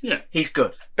from this. Yeah. He's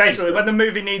good. Basically, when the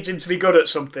movie needs him to be good at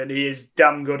something, he is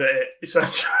damn good at it.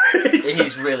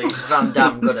 He's really Van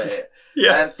Damme good at it.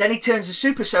 Yeah. Then he turns a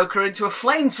super soaker into a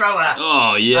flamethrower.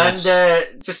 Oh, yes.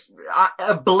 And just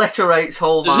obliterates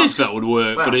Hallmark. As if that would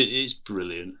work, but it's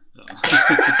brilliant.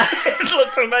 It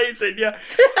looks amazing, yeah.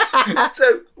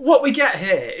 So what we get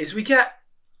here is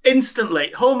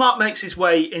instantly, Hallmark makes his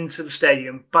way into the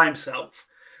stadium by himself.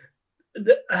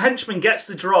 The henchman gets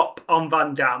the drop on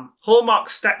Van Damme. Hallmark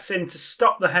steps in to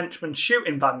stop the henchman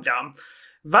shooting Van Damme.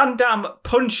 Van Damme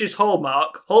punches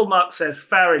Hallmark. Hallmark says,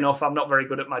 fair enough, I'm not very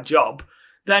good at my job.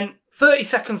 Then 30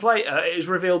 seconds later, it is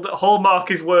revealed that Hallmark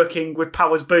is working with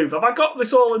Powers Booth. Have I got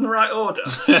this all in the right order?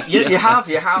 You have.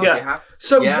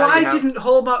 So why didn't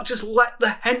Hallmark just let the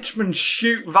henchman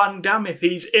shoot Van Damme if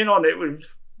he's in on it with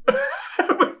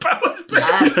Powers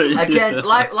Booth? Again,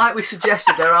 like we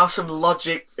suggested, there are some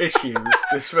logic issues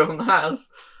this film has.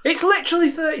 It's literally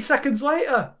 30 seconds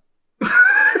later.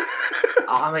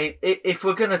 I mean, if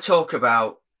we're going to talk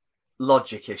about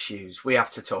logic issues, we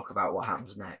have to talk about what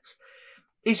happens next.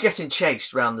 He's getting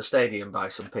chased around the stadium by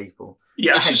some people.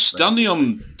 Yeah, he's just standing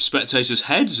on spectators'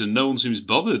 heads and no one seems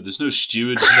bothered. There's no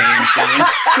steward saying anything.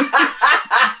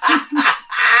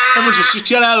 Everyone just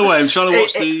get out of the way. I'm trying to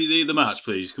watch the match,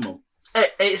 please. Come on.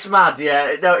 It's mad,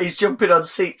 yeah. No, he's jumping on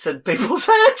seats and people's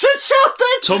heads and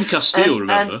shoulders. Tom Castile,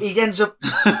 remember? And he ends up...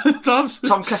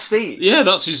 Tom Castile. Yeah,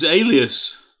 that's his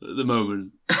alias at the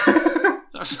moment.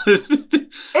 Is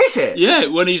it? Yeah,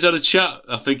 when he's had a chat,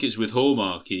 I think it's with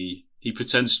Hallmark, he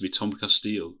pretends to be Tom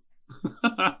Castile.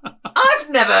 I've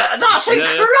never... That's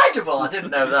incredible. I didn't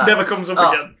know that. Never comes up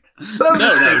again. No,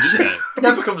 doesn't it?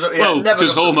 Never comes up. Well,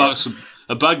 because Hallmark's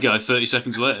a bad guy 30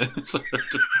 seconds later. So,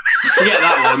 forget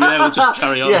that one. Yeah, we'll just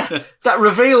carry on. Yeah, that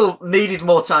reveal needed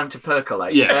more time to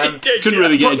percolate. Yeah, couldn't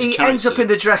really get into character. Ends up in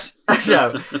the dress.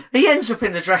 No, he ends up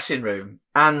in the dressing room,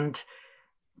 and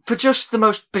for just the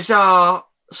most bizarre,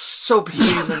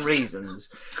 subhuman reasons,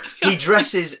 he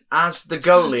dresses as the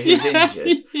goalie who's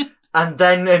injured. And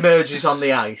then emerges on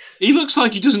the ice. He looks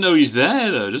like he doesn't know he's there,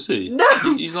 though, does he?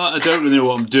 No. He's like, I don't really know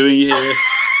what I'm doing here.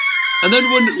 And then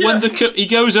when he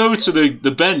goes over to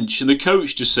the bench and the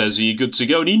coach just says, "Are you good to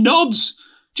go?" and he nods.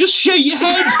 Just shake your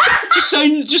head.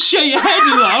 just shake your head.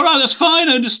 You're like, all right, that's fine.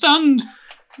 I understand.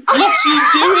 What are you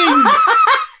doing?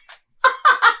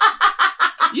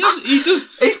 Yes, he does.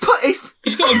 He's got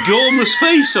a gormless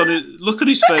face on it. Look at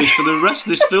his face for the rest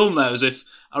of this film now, as if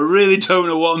I really don't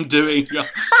know what I'm doing.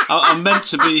 I'm meant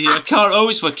to be here. I can't. Oh,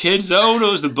 it's my kids. Oh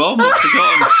no, it's the bomb. I've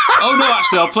forgotten. Oh no,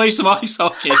 actually, I'll play some ice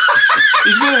hockey.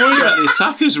 He's more worried about the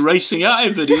attackers racing at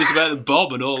him than he is about the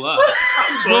bomb and all that.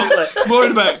 He's more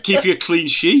worried about keeping a clean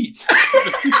sheet.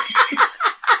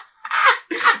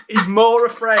 He's more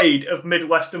afraid of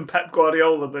Midwestern Pep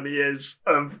Guardiola than he is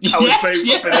of Alex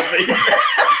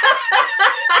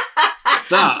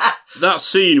That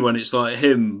scene when it's like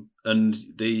him and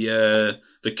the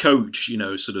coach, you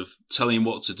know, sort of telling him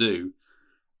what to do.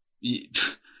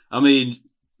 I mean,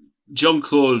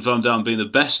 Jean-Claude Van Damme being the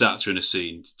best actor in a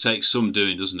scene takes some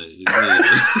doing, doesn't it? It really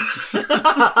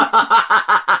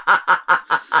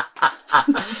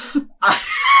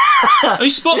he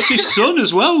spots his son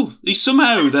as well. He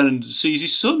somehow then sees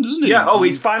his son, doesn't he? Yeah. Oh,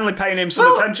 he's finally paying him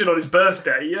some attention on his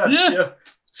birthday. Yeah.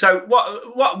 So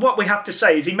what we have to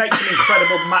say is he makes an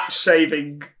incredible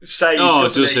match-saving save. Oh,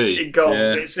 does he? In goals.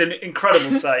 Yeah. It's an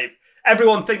incredible save.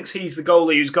 Everyone thinks he's the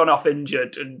goalie who's gone off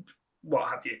injured and what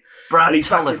have you. Brad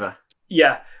Tolliver.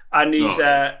 Yeah. And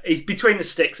he's between the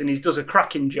sticks and he does a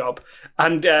cracking job.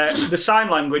 And the sign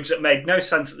language that made no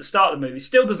sense at the start of the movie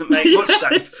still doesn't make much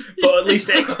sense, but at least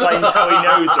it explains how he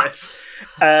knows this.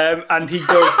 And he goes,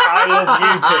 "I love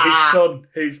you" to his son,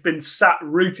 who's been sat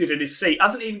rooted in his seat,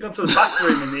 hasn't even gone to the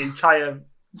bathroom in the entire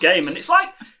game. And it's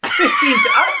like 15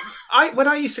 to... when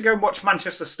I used to go and watch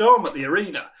Manchester Storm at the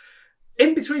arena,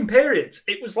 in between periods,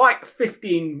 it was like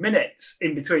 15 minutes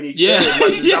in between each period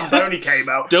when the Zamboni came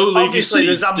out. Don't leave Obviously,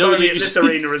 your seats. the Zamboni at this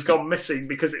arena has gone missing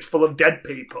because it's full of dead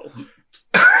people.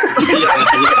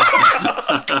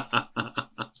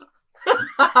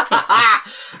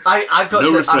 I've got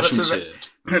no to, refreshments here.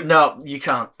 No, you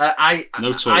can't. I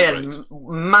had breaks.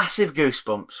 massive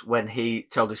goosebumps when he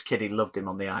told his kid he loved him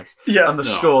on the ice. Yeah. And the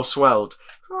score swelled.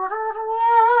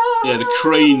 Yeah, the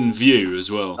crane view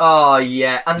as well. Oh,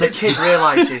 yeah. And the kid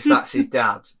realises that's his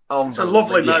dad. It's a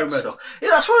lovely moment. So,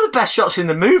 that's one of the best shots in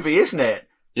the movie, isn't it?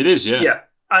 It is, yeah. Yeah.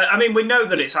 I mean, we know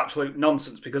that it's absolute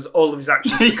nonsense because all of his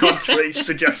actions to the contrary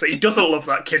suggest that he doesn't love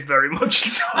that kid very much.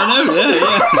 I know,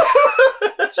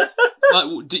 yeah.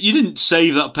 Like, you didn't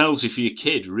save that penalty for your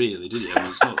kid, really, did you? I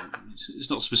mean, it's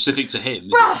not specific to him.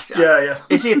 Is it? Yeah.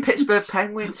 Is he a Pittsburgh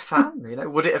Penguins fan? You know,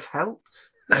 would it have helped?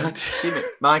 It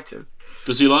might have.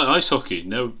 Does he like ice hockey?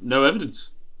 No evidence.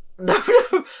 No,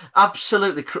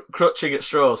 absolutely crutching at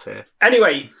straws here.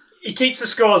 Anyway, he keeps the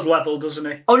scores level, doesn't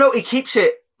he? Oh no, he keeps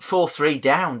it 4-3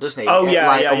 down, doesn't he? Oh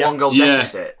yeah, a 1-goal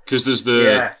deficit. Because there's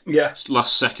the yeah.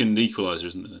 last second equaliser,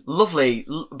 isn't there? Lovely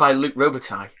by Luc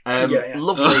Robitaille. Yeah.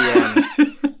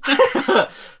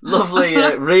 Lovely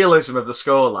realism of the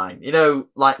scoreline. You know,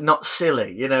 like not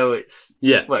silly. You know, it's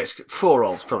Well, it's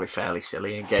 4-4's probably fairly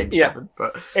silly in Game 7,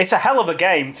 but it's a hell of a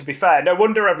game. To be fair, no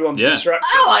wonder everyone's distracted.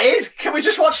 Oh, it is. Can we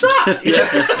just watch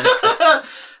that?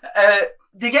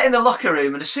 They get in the locker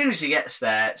room, and as soon as he gets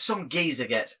there, some geezer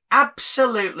gets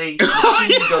absolutely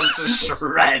machine gunned to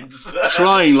shreds.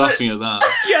 Crying, laughing at that.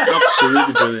 Yeah,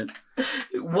 absolutely brilliant.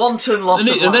 Wanton loss of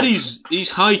life. And then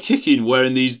he's high kicking,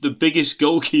 wearing the biggest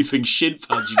goalkeeping shin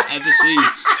pads you've ever seen.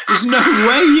 There's no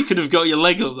way you could have got your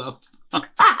leg up though.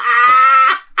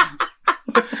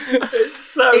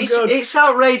 It's so good. It's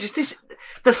outrageous.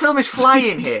 The film is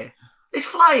flying here. It's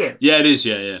flying. Yeah, it is,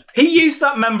 yeah. He used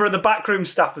that member of the backroom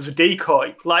staff as a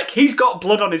decoy. Like, he's got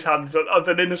blood on his hands of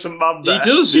an innocent man there. He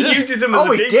does, He uses him as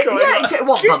a decoy. He did.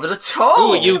 What bothered at all?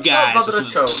 Who are you guys? What bothered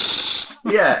at all?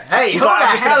 Yeah. Hey, who the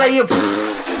hell are you?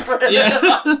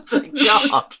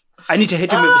 God. I need to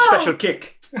hit him with a special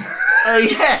kick.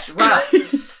 Yes, well,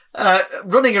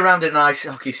 running around in an ice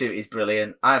hockey suit is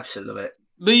brilliant. I absolutely love it.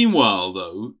 Meanwhile,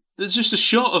 though, there's just a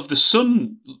shot of the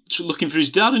son looking for his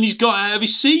dad, and he's got out of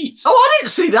his seat. Oh, I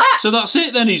didn't see that. So that's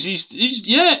it. Then he's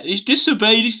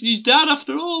disobeyed his dad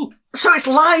after all. So it's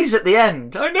lies at the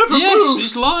end. I never moved. Yes,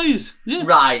 it's lies. Yeah.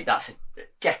 Right, that's it.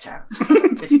 Get out.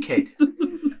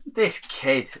 This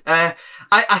kid. I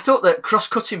thought that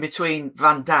cross-cutting between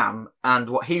Van Damme and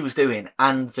what he was doing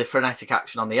and the frenetic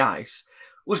action on the ice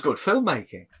was good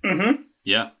filmmaking. Mm-hmm.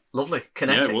 Yeah. Lovely.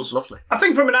 Kinetic. Yeah, it was. Lovely. I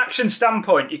think from an action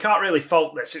standpoint, you can't really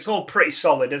fault this. It's all pretty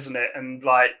solid, isn't it? And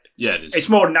yeah, it is. It's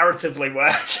more narratively where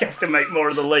you have to make more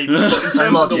of the leap. But in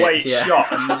terms of the way it's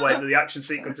shot and the way that the action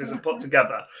sequences are put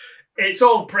together, it's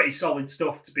all pretty solid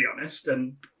stuff, to be honest.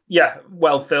 And yeah,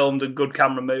 well filmed and good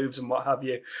camera moves and what have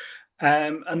you.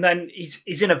 And then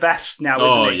he's in a vest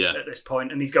now, isn't he? At this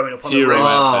point, and he's going up on the roof.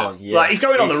 Oh, yeah. Like he's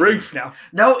going on the roof now.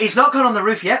 No, he's not gone on the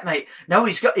roof yet, mate. No,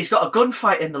 he's got a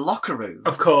gunfight in the locker room.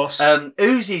 Of course.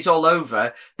 Uzi's all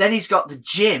over. Then he's got the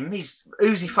gym.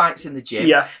 Uzi fights in the gym.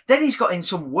 Yeah. Then he's got in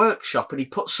some workshop and he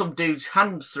puts some dude's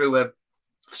hand through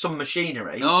some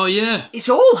machinery. Oh yeah, it's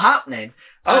all happening.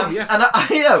 Yeah. And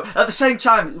at the same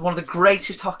time, one of the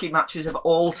greatest hockey matches of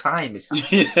all time is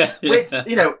happening. With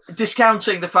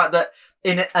discounting the fact that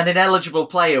an ineligible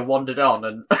player wandered on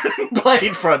and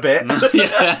played for a bit. But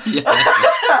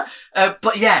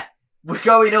yeah, we're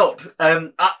going up.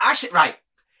 Actually, right.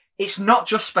 It's not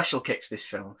just special kicks, this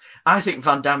film. I think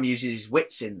Van Damme uses his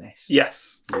wits in this.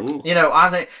 Yes. Ooh. I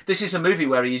think this is a movie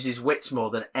where he uses wits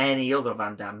more than any other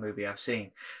Van Damme movie I've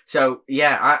seen. So,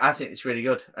 yeah, I think it's really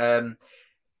good.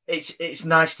 It's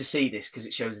nice to see this because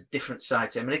it shows a different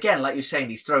side to him. And again, like you're saying,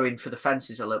 he's swinging for the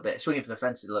fences a little bit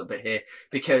here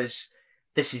because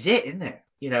this is it, isn't it?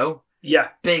 Yeah.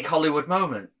 Big Hollywood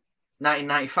moment.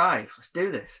 1995. Let's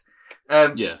do this.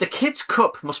 The kids'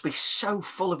 cup must be so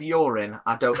full of urine.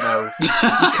 I don't know. You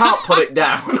can't put it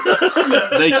down.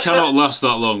 They cannot last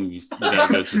that long.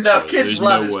 No, kids'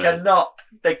 bladders cannot.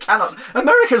 They cannot.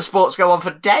 American sports go on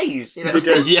for days.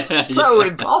 So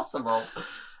impossible.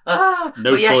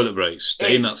 No toilet breaks.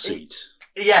 Stay in that seat.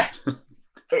 Yeah.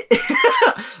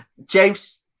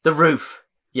 James, the roof.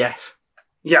 Yes.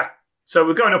 Yeah. So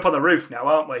we're going up on the roof now,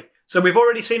 aren't we? So we've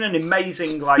already seen an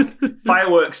amazing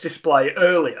fireworks display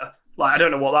earlier. I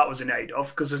don't know what that was in aid of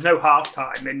because there's no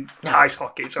halftime in ice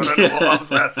hockey, so I don't know what that was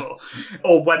there for,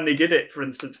 or when they did it, for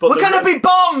instance. But we're going to be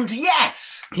bombed.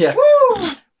 Yes. Yeah. Woo!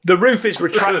 The roof is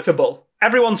retractable.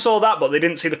 Everyone saw that, but they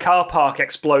didn't see the car park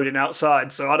exploding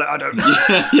outside, so I don't know.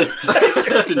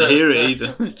 I didn't hear it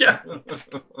either. Yeah.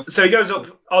 So he goes up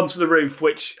onto the roof,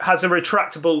 which has a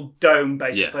retractable dome,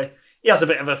 basically. Yeah. He has a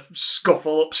bit of a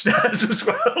scuffle upstairs as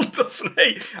well, doesn't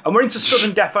he? And we're into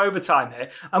sudden death overtime here.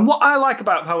 And what I like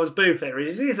about Powers Booth here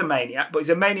is he's a maniac, but he's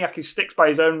a maniac who sticks by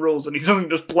his own rules and he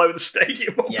doesn't just blow the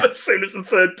stadium up as soon as the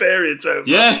third period's over.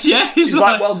 Yeah. He's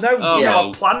like, well, no,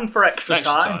 I'll plan for extra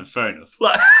time. Fair enough.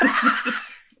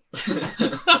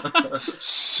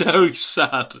 So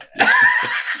sad.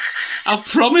 I've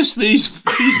promised these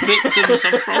victims,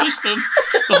 I've promised them.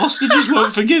 The hostages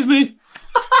won't forgive me.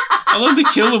 I'll only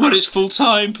kill them when it's full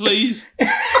time, please.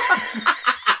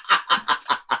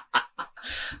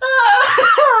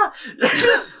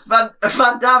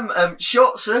 Van Damme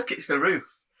short circuits the roof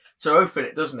to open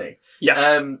it, doesn't he?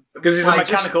 Yeah. Because he's a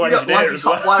mechanical engineer. Like he's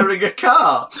hot wiring a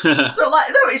car.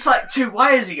 It's like two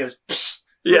wires. He goes, psst.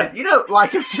 Yeah.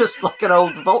 Like it's just like an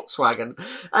old Volkswagen.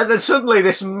 And then suddenly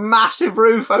this massive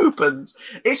roof opens.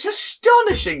 It's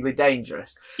astonishingly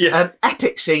dangerous. Yeah.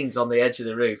 Epic scenes on the edge of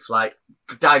the roof, like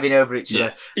diving over each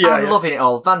other. I'm loving it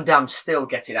all. Van Damme's still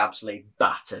getting absolutely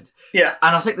battered. Yeah.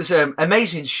 And I think there's an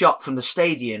amazing shot from the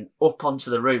stadium up onto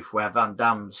the roof where Van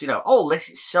Damme's, this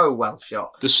is so well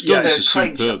shot. The stunts are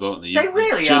superb, aren't they? They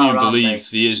really genuinely are, believe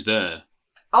he is there.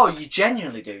 Oh, you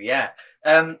genuinely do, yeah.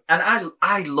 And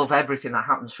I love everything that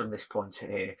happens from this point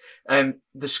here.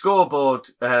 The scoreboard,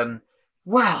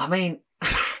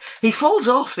 he falls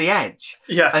off the edge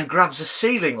and grabs a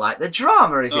ceiling light. The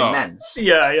drama is immense.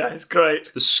 Yeah, it's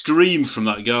great. The scream from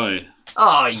that guy.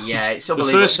 Oh, yeah, it's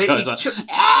unbelievable. The first guy's like...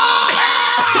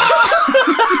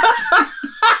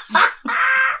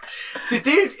 The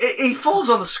dude, he falls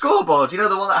on the scoreboard,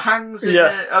 the one that hangs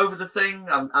over the thing.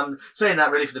 I'm saying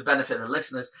that really for the benefit of the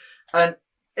listeners. And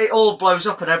it all blows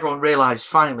up and everyone realises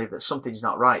finally that something's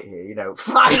not right here,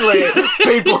 Finally,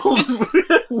 people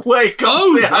wake up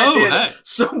to the idea that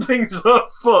something's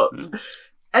afoot.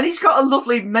 And he's got a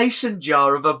lovely mason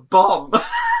jar of a bomb.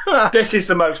 This is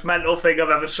the most mental thing I've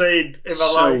ever seen in my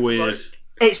life. So weird.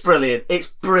 It's brilliant. It's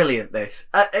brilliant, this.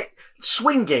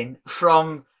 Swinging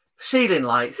from ceiling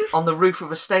lights on the roof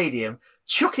of a stadium,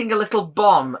 chucking a little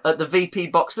bomb at the VP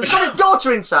box. There's got his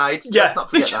daughter inside. Let's not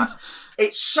forget that.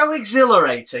 It's so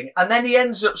exhilarating. And then he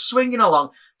ends up swinging along,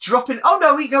 dropping... Oh,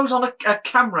 no, he goes on a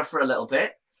camera for a little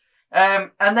bit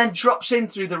and then drops in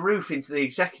through the roof into the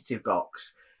executive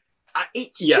box.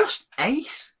 It's just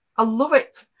ace. I love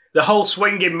it. The whole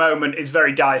swinging moment is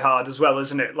very Die Hard as well,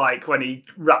 isn't it? Like when he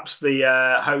wraps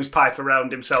the hose pipe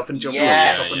around himself and jumps on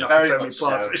the top and knocks Tony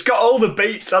Plaza. It's got all the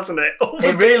beats, hasn't it?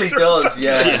 It really does,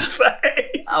 yeah.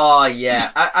 Oh,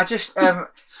 yeah. I just...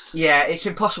 it's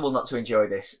impossible not to enjoy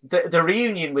this. The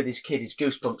reunion with his kid is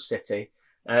Goosebumps City.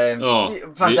 Van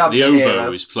Damme's the oboe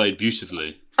hero. is played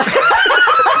beautifully.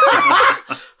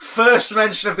 First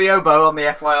mention of the oboe on the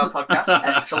FYR podcast.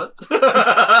 Excellent.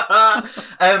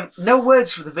 No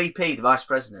words for the VP, the Vice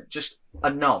President. Just a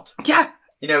nod. Yeah.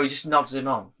 You know, he just nods him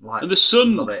on. Like, And the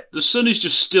son is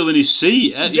just still in his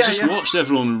seat. He just watched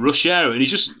everyone rush out, and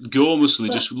he's just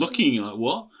gormlessly just looking like,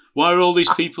 what? Why are all these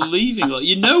people leaving? Like,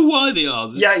 you know why they are.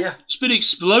 Yeah. There's been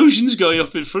explosions going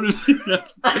up in front of you.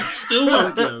 Still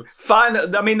won't go.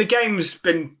 Fine. I mean, the game's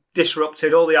been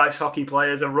disrupted. All the ice hockey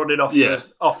players are running off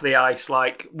the ice.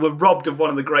 Like, we're robbed of one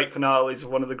of the great finales of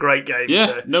one of the winners.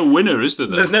 Yeah, no winner, is there?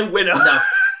 Then? There's no winner. No.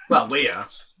 Well, we are.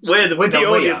 We're the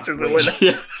audience is the winner.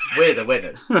 Yeah. We're the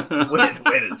winners. We're the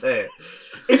winners here.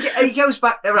 He goes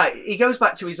back. Right, he goes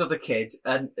back to his other kid,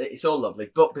 and it's all lovely.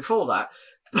 But before that,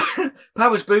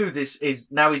 Powers Booth is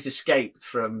now he's escaped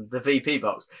from the VP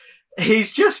box.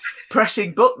 He's just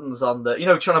pressing buttons on the,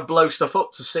 trying to blow stuff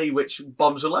up to see which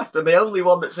bombs are left, and the only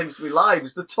one that seems to be live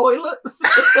is the toilets.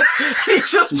 He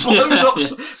just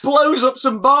blows up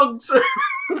some bombs.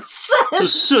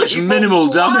 Just such minimal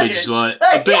damage, like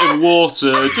a bit of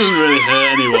water. It doesn't really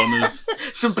hurt anyone.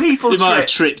 Some people they might have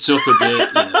tripped up a bit.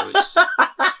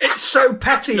 It's so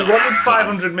petty. He wanted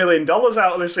 $500 million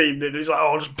out of this evening. He's like,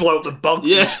 I'll just blow up the bombs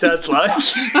instead. Like.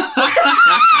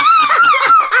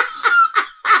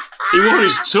 He wore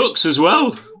his tux as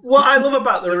well. What I love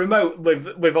about the remote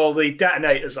with all the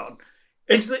detonators on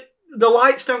is that the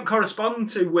lights don't correspond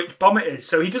to which bomb it is,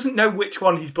 so he doesn't know which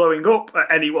one he's blowing up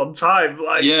at any one time.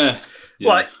 Like,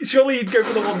 like surely you'd go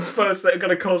for the ones first that are going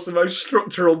to cause the most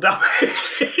structural damage.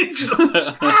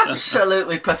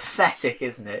 Absolutely pathetic,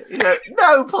 isn't it?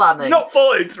 No planning. Not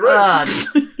followed through.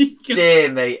 Dear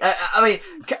me. I mean,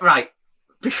 right.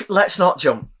 Let's not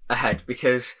jump ahead,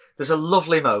 because there's a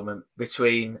lovely moment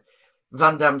between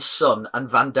Van Damme's son and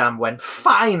Van Damme when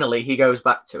finally he goes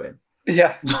back to him.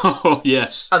 Yeah. Oh,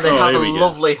 yes. And they have a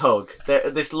lovely hug.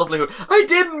 This lovely hug. I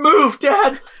didn't move,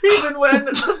 Dad. Even when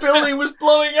the building was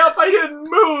blowing up, I didn't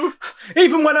move.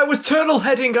 Even when I was tunnel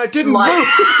heading, I didn't move.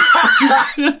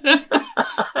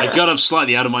 I got up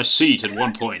slightly out of my seat at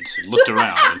one point and looked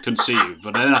around and couldn't see you.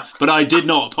 But I did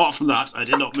not. Apart from that, I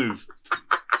did not move.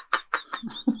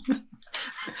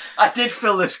 I did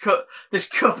fill this cup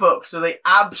up to the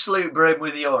absolute brim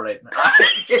with urine.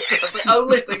 That's the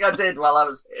only thing I did while I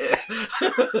was here.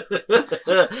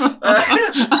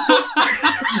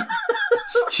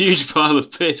 Huge pile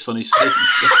of piss on his seat.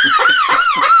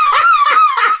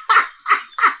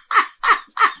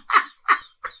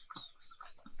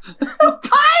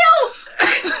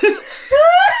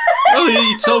 Well,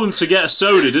 he told them to get a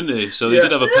soda, didn't he? So they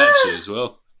did have a Pepsi as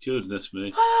well. Goodness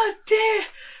me. Oh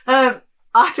dear.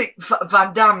 I think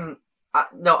Van Damme.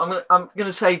 No, I'm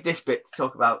gonna save this bit to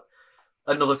talk about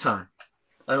another time.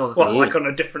 What, like on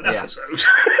a different episode?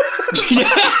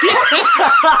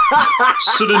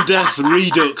 Sudden Death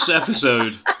Redux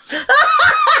episode.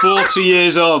 40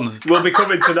 years on. We'll be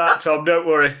coming to that, Tom. Don't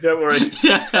worry.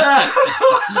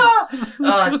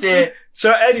 Oh dear.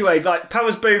 So anyway, like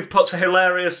Powers Booth puts a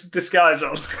hilarious disguise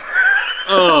on.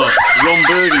 Oh, Ron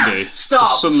Burgundy.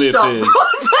 Suddenly appears.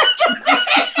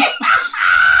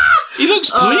 He looks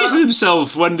pleased with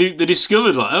himself when they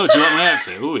discovered, like, oh, do you like my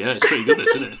outfit? Oh, yeah, it's pretty good,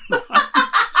 isn't it?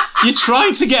 You're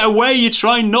trying to get away. You're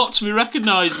trying not to be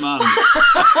recognised, man.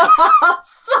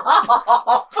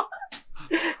 Stop.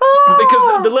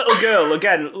 Because the little girl,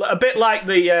 again, a bit like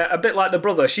the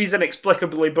brother, she's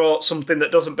inexplicably brought something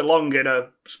that doesn't belong in a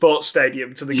sports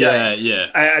stadium to the game. Yeah.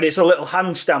 And it's a little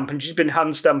hand stamp, and she's been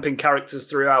hand stamping characters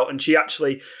throughout, and she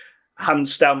actually hand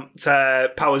stamped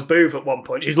Powers Booth at one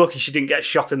point. She's lucky she didn't get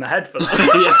shot in the head for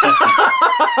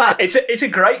that. It's a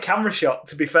great camera shot,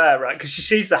 to be fair, right? Because she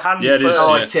sees the hand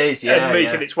first, it is, and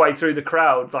making its way through the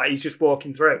crowd, like he's just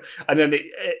walking through, and then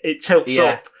it tilts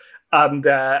up. And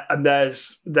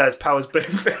there's Powers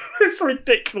Booth in this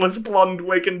ridiculous blonde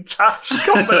wig and tash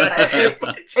combination.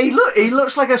 he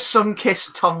looks like a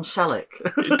sun-kissed Tom Selleck.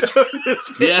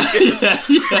 Yeah.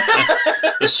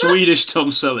 A Swedish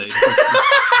Tom Selleck.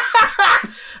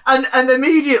 And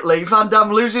immediately Van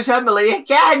Damme loses Emily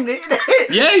again.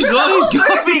 Yeah, he's trying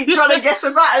to get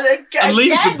him back and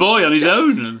leaves the boy on his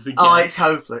own. It's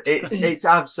hopeless. It's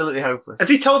absolutely hopeless. Has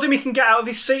he told him he can get out of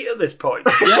his seat at this point?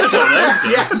 Yeah, I don't know.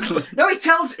 Yeah. No, he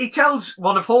tells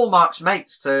one of Hallmark's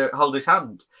mates to hold his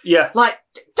hand. Yeah. Like,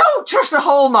 don't trust a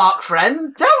Hallmark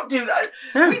friend. Don't do that.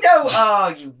 We know.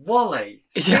 Oh, you Wally.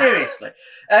 Seriously.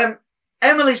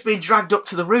 Emily's been dragged up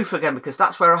to the roof again because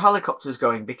that's where a helicopter's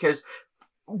going. Because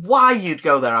why you'd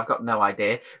go there, I've got no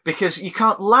idea. Because you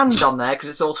can't land on there because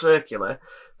it's all circular.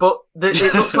 But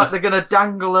it looks like they're going to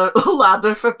dangle a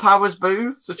ladder for Powers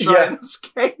Booth to try and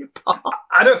escape.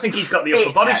 I don't think he's got the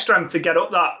upper body strength to get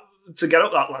up that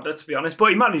ladder, to be honest. But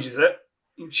he manages it.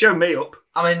 Show me up.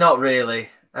 I mean, not really.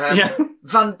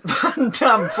 Van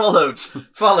Damme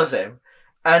follows him,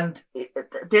 and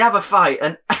they have a fight,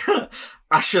 and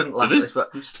I shouldn't laugh Did at this,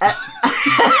 but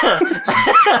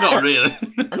Not really.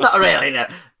 not really, no.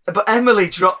 But Emily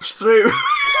drops through.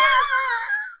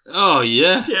 Oh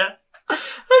yeah. Yeah.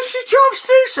 And she drops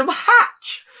through some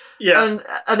hatch. Yeah.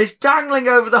 And is dangling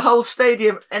over the whole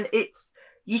stadium, and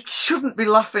you shouldn't be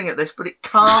laughing at this, but it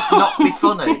can't not be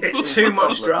funny. It's too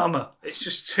much drama. It's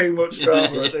just too much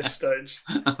drama at this stage.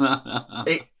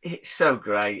 It's so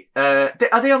great. Are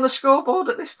they on the scoreboard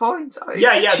at this point?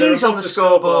 Yeah. She's on the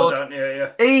scoreboard. Aren't you?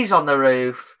 Yeah. He's on the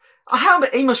roof.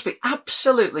 He must be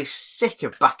absolutely sick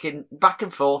of back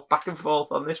and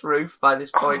forth on this roof by this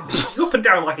point. He's up and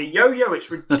down like a yo-yo. It's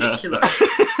ridiculous.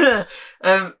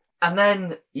 And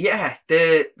then,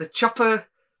 the chopper.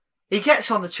 He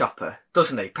gets on the chopper,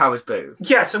 doesn't he? Powers Booth.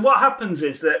 Yeah, so what happens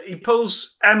is that he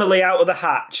pulls Emily out of the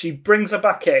hatch, he brings her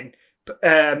back in,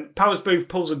 Powers Booth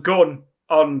pulls a gun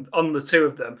on the two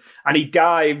of them, and he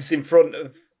dives in front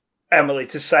of Emily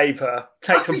to save her,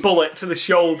 takes a bullet to the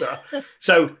shoulder.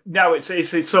 So now it's like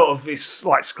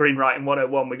screenwriting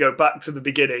 101. We go back to the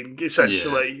beginning,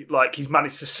 essentially. Yeah. Like, he's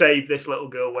managed to save this little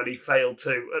girl when he failed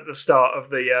to at the start of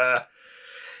the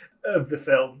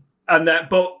film. And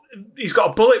but he's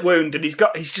got a bullet wound, and he's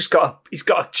got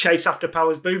to chase after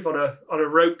Powers Booth on a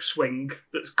rope swing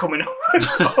that's coming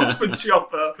off the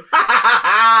chopper.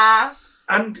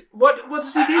 And what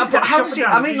does he do? But how does he?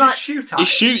 I mean, like, he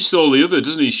shoots all the other,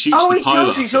 doesn't he? He shoots the pilot. Oh, he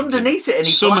does. He's underneath it, and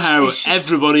he somehow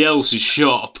everybody else is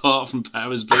shot apart from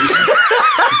Powers Booth.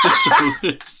 It's just all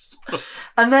this.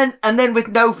 And then with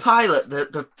no pilot,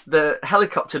 the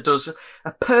helicopter does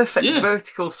a perfect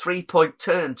vertical 3-point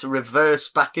turn to reverse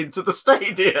back into the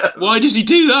stadium. Why does he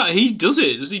do that? He does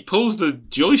it. He pulls the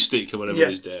joystick or whatever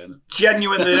he's doing.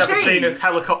 Genuinely never seen a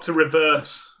helicopter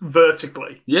reverse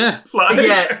vertically. Yeah.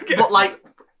 But like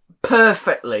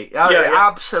perfectly.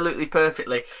 Absolutely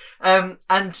perfectly.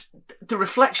 And the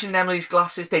reflection in Emily's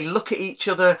glasses, they look at each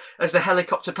other as the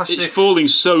helicopter passes through. It's falling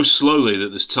so slowly that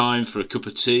there's time for a cup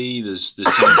of tea, there's time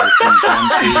for a few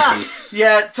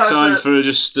glances, time for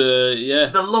just,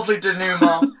 the lovely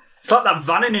denouement. It's like that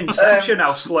van in Inception,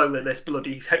 how slowly this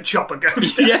bloody chopper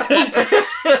goes down.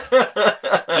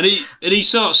 and he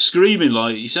starts screaming,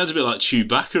 like, he sounds a bit like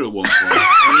Chewbacca at one point.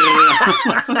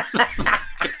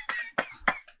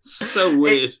 So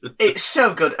weird. It's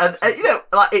so good, and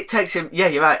it takes him. Yeah,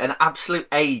 you're right. An absolute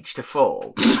age to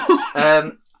fall,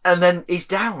 and then he's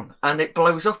down, and it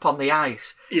blows up on the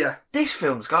ice. Yeah, this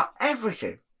film's got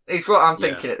everything. Is what I'm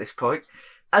thinking at this point.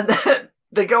 And then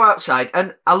they go outside,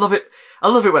 and I love it. I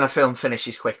love it when a film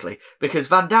finishes quickly because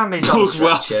Van Damme is on the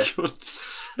stretcher.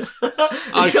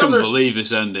 I couldn't believe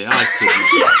this ending. I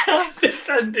couldn't. This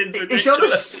ending's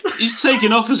ridiculous. He's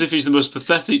taken off as if he's the most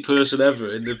pathetic person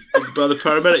ever by the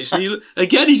paramedics. And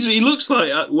he looks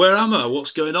like, where am I? What's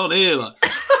going on here? Like,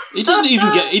 he doesn't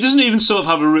even sort of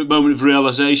have a moment of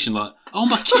realization. Like, oh,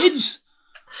 my kids.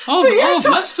 I've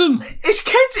left them. His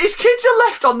kids are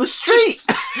left on the street.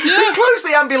 They close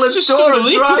the ambulance door and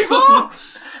drive off.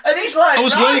 And he's like, I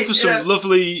was waiting for some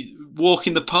lovely walk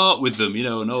in the park with them,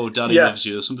 and Daddy loves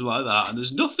you or something like that. And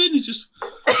there's nothing. He's just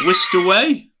whisked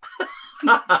away.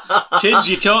 Kids,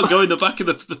 you can't go in the back of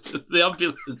the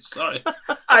ambulance. Sorry.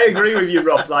 I agree with you,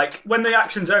 Rob. Like, when the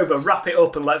action's over, wrap it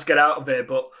up and let's get out of here.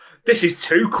 But this is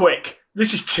too quick.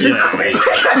 This is too quick.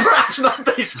 Perhaps not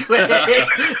this quick.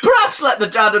 Perhaps let the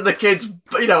dad and the kids,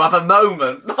 have a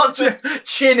moment, not just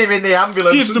chin him in the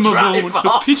ambulance. Give them a moment, off.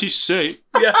 for pity's sake.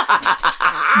 Yeah.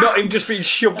 Not him just being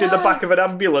shoved in the back of an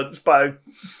ambulance by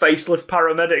faceless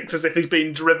paramedics as if he's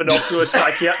being driven off to a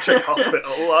psychiatric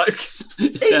hospital. Like,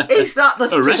 is that the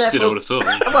arrested? I would have thought.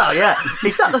 Well, yeah.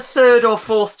 Is that the third or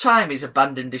fourth time he's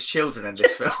abandoned his children in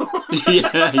this film?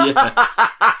 Yeah.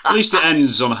 At least it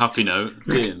ends on a happy note.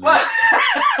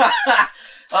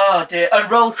 Oh dear!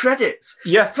 And roll credits.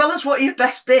 Yeah, fellas, what are your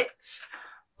best bits?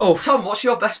 Oh, Tom, what's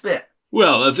your best bit?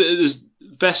 Well, the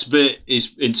best bit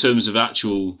is in terms of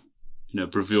actual,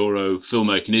 bravuro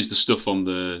filmmaking is the stuff on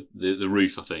the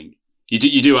roof. I think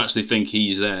you do actually think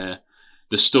he's there.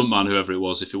 The stuntman, whoever it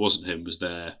was, if it wasn't him, was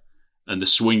there, and the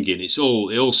swinging. It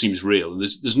all seems real, and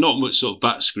there's not much sort of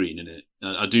back screen in it.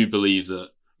 I do believe that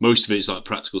most of it is like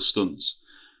practical stunts.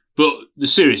 But the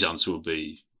serious answer would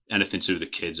be anything to do with the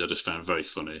kids. I just found very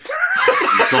funny.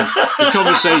 The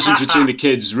conversations between the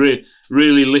kids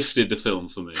really lifted the film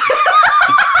for me.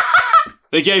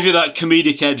 They gave you that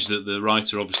comedic edge that the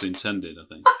writer obviously intended, I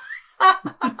think.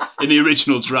 In the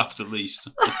original draft, at least.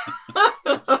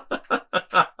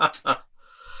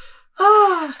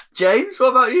 James,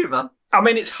 what about you, man? I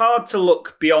mean, it's hard to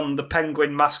look beyond the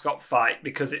penguin mascot fight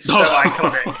because it's so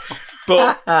iconic.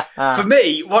 But for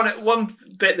me, one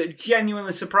bit that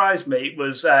genuinely surprised me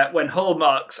was when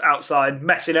Hallmark's outside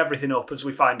messing everything up, as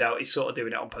we find out he's sort of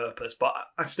doing it on purpose, but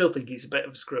I still think he's a bit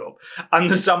of a screw-up. And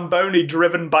the Zamboni,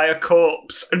 driven by a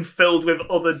corpse and filled with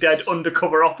other dead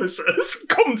undercover officers,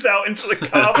 comes out into the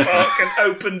car park and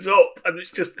opens up, and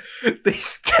it's just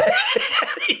these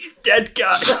dead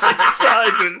guys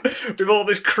inside with all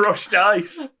this crushed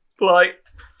ice. Like,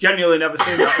 genuinely never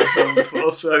seen that in a film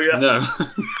before, so yeah. No.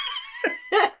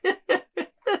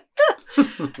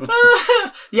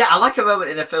 Yeah, I like a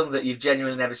moment in a film that you've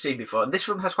genuinely never seen before, and this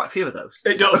film has quite a few of those.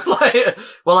 It does.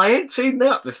 Well, I ain't seen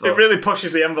that before. It really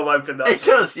pushes the envelope in that. It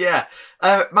does, yeah.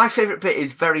 My favourite bit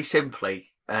is very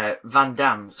simply Van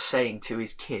Damme saying to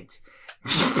his kid,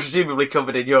 presumably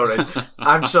covered in urine,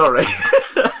 "I'm sorry."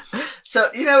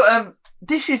 So,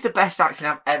 this is the best acting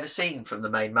I've ever seen from the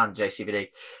main man, JCVD.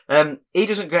 He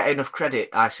doesn't get enough credit,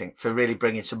 I think, for really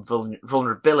bringing some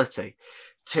vulnerability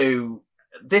to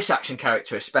this action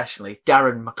character, especially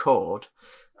Darren McCord.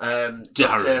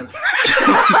 Darren.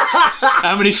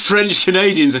 How many French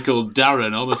Canadians are called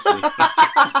Darren, honestly?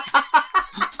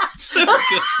 So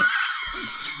good.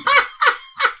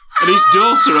 And his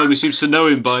daughter only seems to know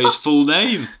him by his full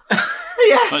name.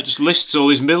 Yeah. Like, just lists all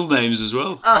his middle names as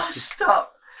well. Oh,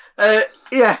 stop.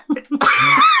 Yeah.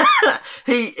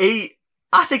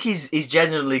 I think he's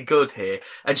genuinely good here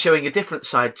and showing a different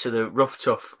side to the rough,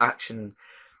 tough action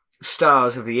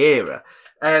stars of the era.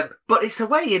 But it's the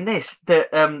way in this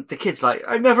that the kid's like,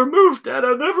 "I never moved, Dad,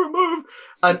 I never moved."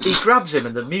 And he grabs him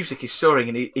and the music is soaring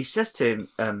and he says to him,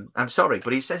 "I'm sorry,"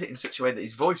 but he says it in such a way that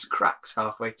his voice cracks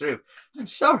halfway through. "I'm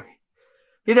sorry."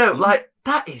 Like,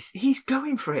 that is, he's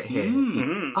going for it here.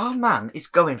 Our man is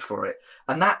going for it.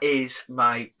 And that is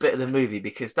my bit of the movie,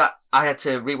 because that I had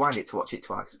to rewind it to watch it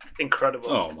twice.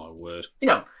 Incredible. Oh, my word.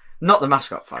 Not the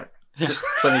mascot fight. Just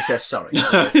when he says sorry.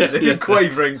 The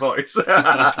quavering voice.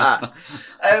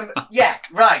 Yeah,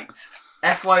 right.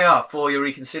 FYR, for your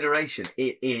reconsideration,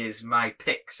 it is my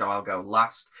pick, so I'll go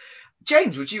last.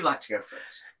 James, would you like to go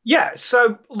first? Yeah,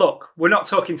 so look, we're not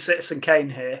talking Citizen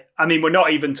Kane here. I mean, we're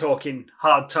not even talking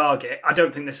Hard Target. I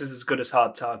don't think this is as good as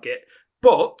Hard Target.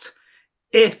 But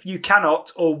if you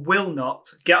cannot or will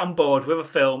not get on board with a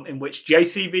film in which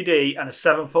JCVD and a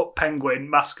 7-foot penguin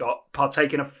mascot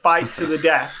partake in a fight to the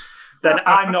death, then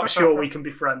I'm not sure we can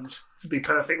be friends, to be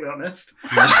perfectly honest.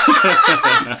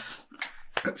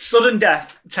 Sudden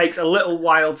death takes a little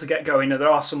while to get going, and there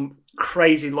are some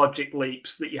crazy logic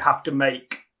leaps that you have to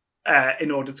make in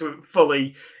order to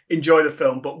fully enjoy the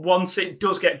film. But once it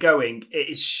does get going, it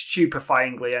is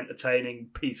stupefyingly entertaining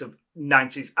piece of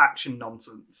 90s action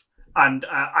nonsense. And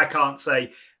I can't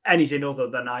say anything other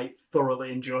than I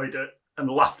thoroughly enjoyed it and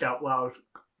laughed out loud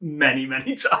many,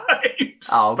 many times.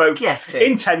 Oh, both get it.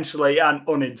 intentionally and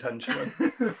unintentionally.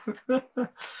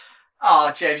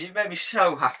 Oh, James, you made me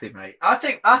so happy, mate. I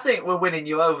think we're winning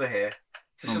you over here.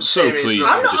 I'm so pleased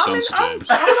with this answer, James.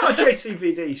 I'm not a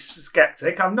JCVD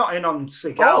skeptic. I'm not in on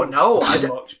Seagal. Oh, no.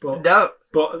 Much,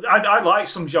 but I like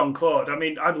some Jean-Claude. I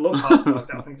mean, I'd love Hard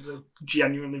Target. I think it's a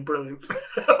genuinely brilliant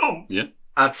film. Yeah.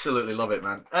 Absolutely love it,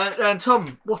 man. And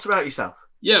Tom, what about yourself?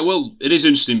 Yeah, well, it is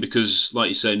interesting because, like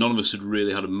you say, none of us had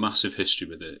really had a massive history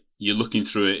with it. You're looking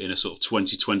through it in a sort of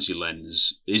 2020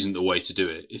 lens isn't the way to do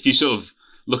it. If you sort of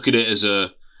look at it as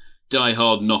a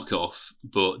die-hard knockoff,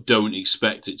 but don't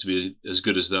expect it to be as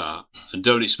good as that, and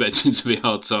don't expect it to be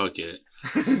Hard Target,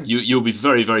 you'll be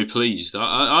very, very pleased.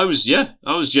 I was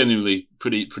genuinely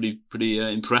pretty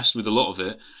impressed with a lot of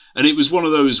it, and it was one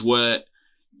of those where,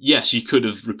 yes, you could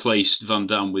have replaced Van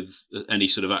Damme with any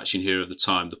sort of action hero of the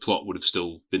time. The plot would have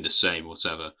still been the same,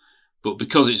 whatever. But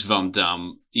because it's Van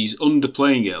Damme, he's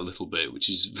underplaying it a little bit, which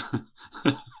is,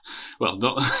 well,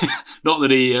 not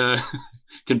that he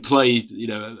can play,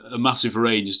 a massive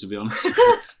range, to be honest.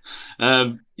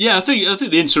 Yeah, I think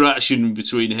the interaction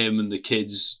between him and the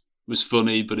kids was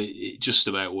funny, but it just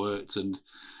about worked, and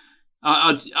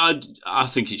I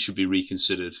think it should be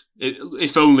reconsidered,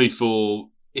 if only for.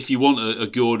 If you want a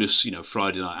gorgeous,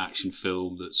 Friday night action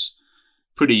film that's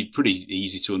pretty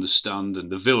easy to understand, and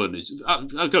the villain is,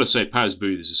 I've got to say, Powers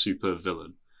Booth is a superb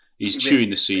villain. He's chewing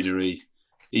the scenery,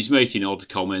 he's making odd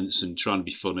comments and trying to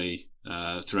be funny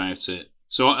throughout it.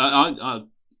 So I'd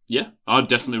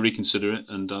definitely reconsider it,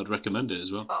 and I'd recommend it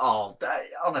as well. Oh,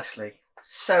 honestly,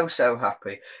 so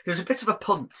happy. It was a bit of a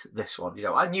punt, this one.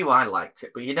 I knew I liked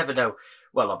it, but you never know.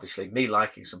 Well, obviously, me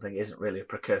liking something isn't really a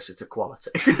precursor to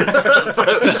quality.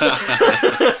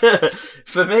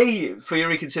 For me, for your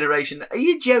reconsideration, are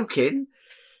you joking?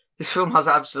 This film has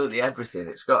absolutely everything.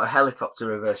 It's got a helicopter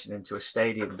reversing into a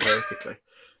stadium vertically.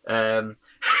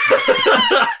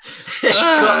 It's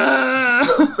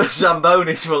got the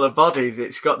Zambonis full of bodies.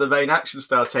 It's got the main action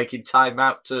star taking time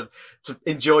out to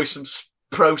enjoy some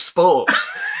pro sports.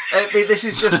 I mean, this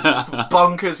is just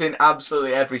bonkers in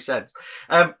absolutely every sense.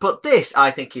 But this, I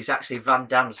think, is actually Van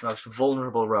Damme's most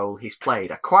vulnerable role he's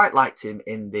played. I quite liked him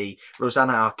in the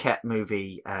Rosanna Arquette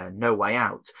movie No Way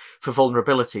Out for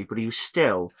vulnerability, but he was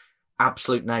still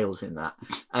absolute nails in that.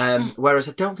 Whereas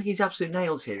I don't think he's absolute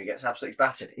nails here. He gets absolutely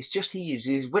battered. It's just he uses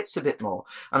his wits a bit more.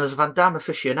 And as a Van Damme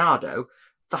aficionado,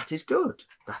 that is good.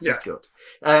 That is good.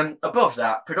 Above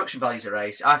that, production values are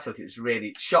ace. I thought it was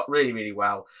really shot really, really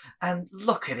well. And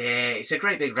look at it. It's a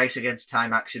great big race against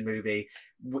time action movie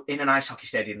in an ice hockey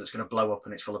stadium that's going to blow up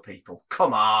and it's full of people.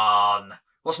 Come on.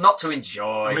 What's not to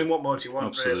enjoy? I mean, what more do you want,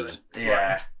 Absolutely. really?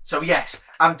 Yeah. So, yes,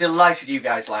 I'm delighted you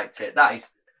guys liked it. That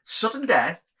is Sudden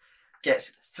Death gets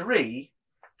 3.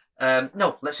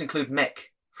 No, let's include Mick.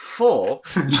 4.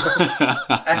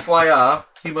 FYR,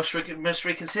 you must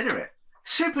reconsider it.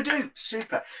 Super dupe,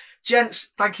 super. Gents,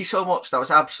 thank you so much. That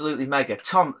was absolutely mega.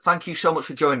 Tom, thank you so much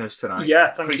for joining us tonight. Yeah,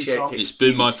 thank Appreciate you, Tom. it. It's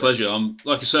been my pleasure. I'm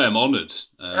honoured. This is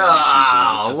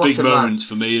a what big a man. moment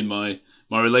for me in my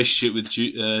relationship with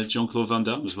Jean-Claude Van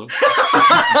Damme as well.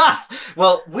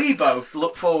 Well, we both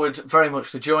look forward very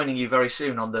much to joining you very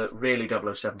soon on the Really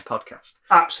 007 podcast.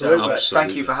 Absolutely. So,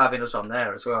 thank you for having us on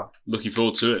there as well. Looking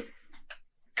forward to it.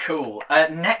 Cool.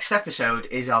 Next episode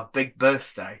is our big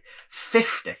birthday.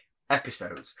 50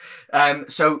 episodes.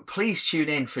 So please tune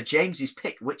in for James's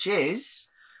pick, which is...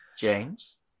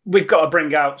 James? We've got to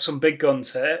bring out some big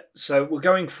guns here. So we're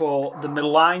going for the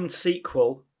malign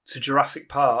sequel to Jurassic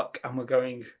Park, and we're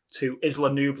going to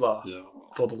Isla Nublar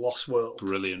for The Lost World.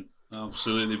 Brilliant.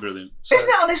 Absolutely brilliant. Isn't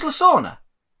it on Isla Sorna?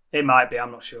 It might be,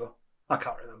 I'm not sure. I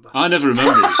can't remember. I never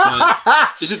remember. It's like,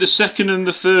 is it the second and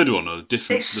the third one, or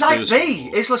different? It's Site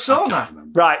B, Isla Sorna.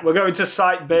 Right, we're going to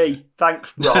Site B.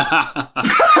 Thanks, Rob.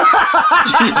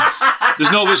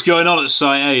 There's not much going on at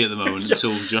Site A at the moment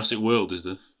until Jurassic World, is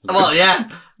there? Well, yeah,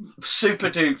 super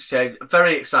dupes.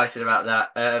 Very excited about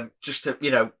that. Just to,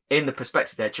 in the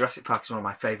perspective there, Jurassic Park is one of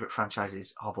my favourite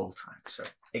franchises of all time. So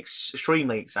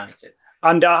extremely excited.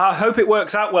 And I hope it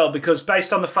works out well, because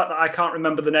based on the fact that I can't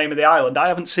remember the name of the island, I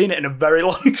haven't seen it in a very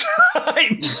long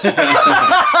time.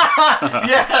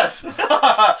 Yes.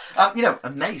 I'm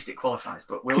amazed it qualifies,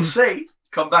 but we'll see.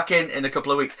 Come back in a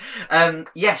couple of weeks.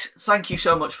 Yes, thank you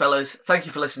so much, fellas. Thank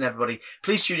you for listening, everybody.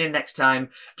 Please tune in next time.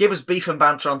 Give us beef and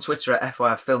banter on Twitter at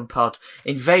FYFilmPod.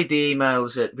 Invade the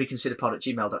emails at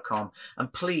reconsiderpod@gmail.com.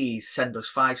 And please send us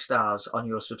 5 stars on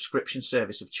your subscription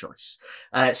service of choice.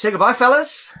 Say goodbye,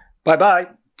 fellas. Bye-bye.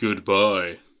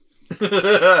 Goodbye.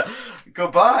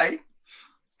 Goodbye.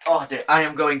 Oh, dear. I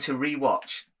am going to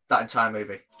rewatch that entire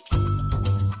movie.